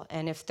possible?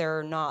 And if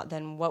they're not,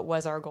 then what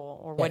was our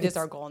goal, or what is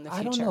our goal in the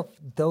future? I don't know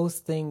if those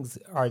things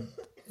are.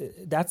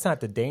 That's not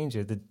the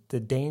danger. The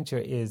danger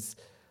is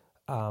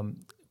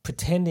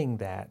pretending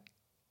that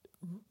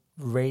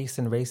race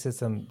and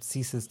racism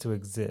ceases to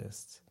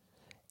exist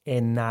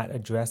and not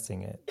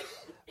addressing it.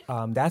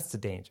 That's the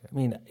danger. I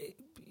mean,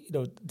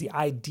 the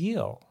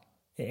ideal,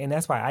 and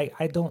that's why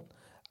I don't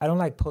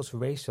like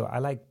post-racial. I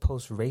like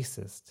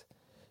post-racist.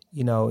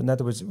 In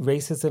other words,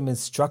 racism is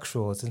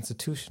structural, it's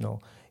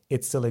institutional.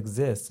 It still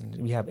exists, and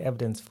we have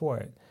evidence for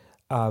it.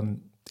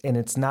 And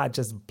it's not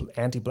just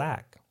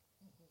anti-Black.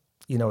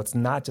 It's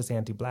not just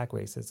anti-Black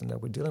racism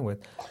that we're dealing with.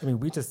 I mean,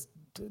 we just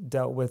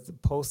dealt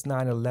with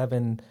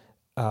post-9/11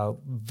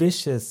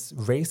 vicious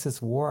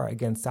racist war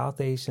against South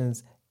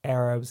Asians,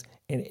 Arabs,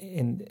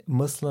 and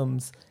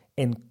Muslims,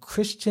 and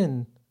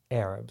Christian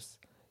Arabs,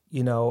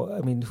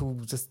 who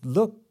just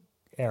look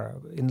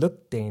Arab and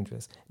look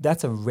dangerous.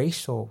 That's a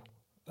racial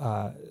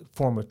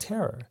form of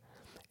terror.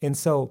 And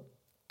so,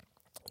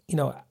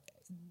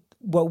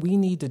 what we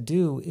need to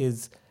do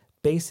is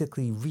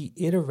basically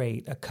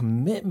reiterate a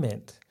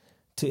commitment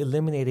to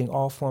eliminating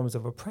all forms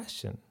of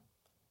oppression.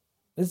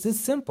 It's this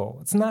simple.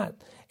 It's not,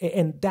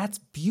 and that's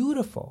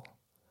beautiful.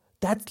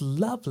 That's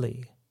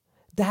lovely.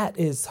 That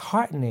is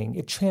heartening.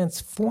 It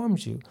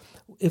transforms you.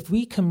 If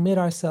we commit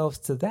ourselves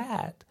to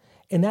that,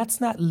 and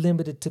that's not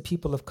limited to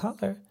people of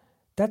color,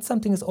 that's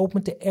something that's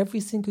open to every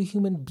single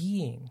human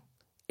being.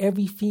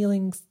 Every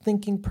feeling,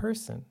 thinking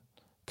person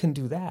can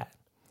do that.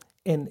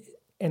 And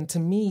to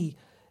me,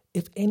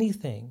 if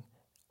anything,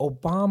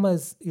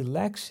 Obama's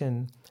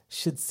election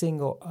should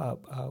signal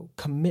a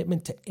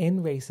commitment to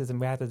end racism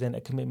rather than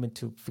a commitment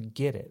to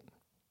forget it.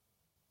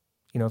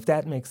 If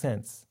that makes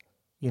sense.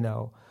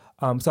 So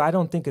I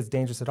don't think it's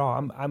dangerous at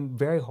all. I'm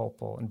very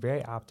hopeful and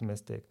very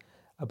optimistic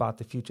about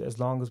the future as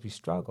long as we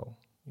struggle.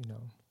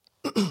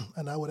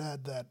 And I would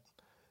add that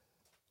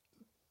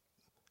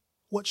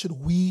what should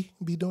we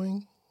be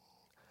doing?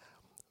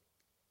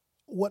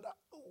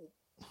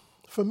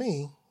 For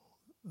me,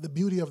 the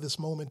beauty of this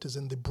moment is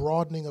in the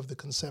broadening of the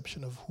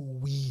conception of who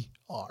we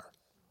are.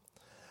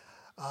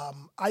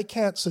 I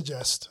can't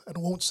suggest and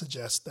won't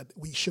suggest that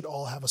we should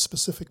all have a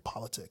specific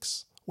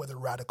politics, whether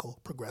radical,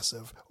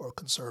 progressive, or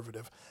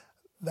conservative.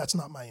 That's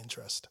not my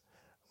interest,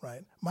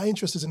 right? My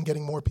interest is in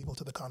getting more people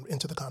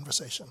into the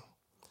conversation.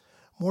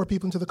 More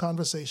people into the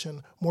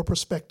conversation, more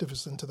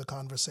perspectives into the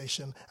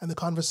conversation, and the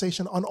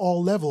conversation on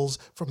all levels,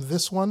 from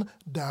this one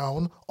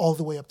down all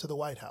the way up to the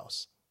White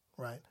House,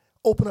 right?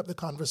 Open up the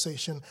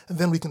conversation, and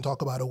then we can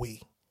talk about a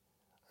we,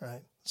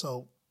 right?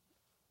 So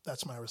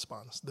that's my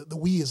response. The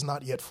we is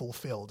not yet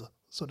fulfilled.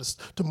 So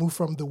to move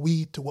from the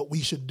we to what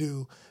we should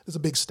do is a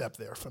big step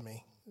there for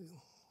me.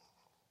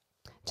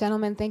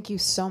 Gentlemen, thank you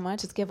so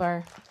much. Let's give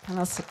our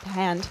panelists a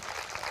hand.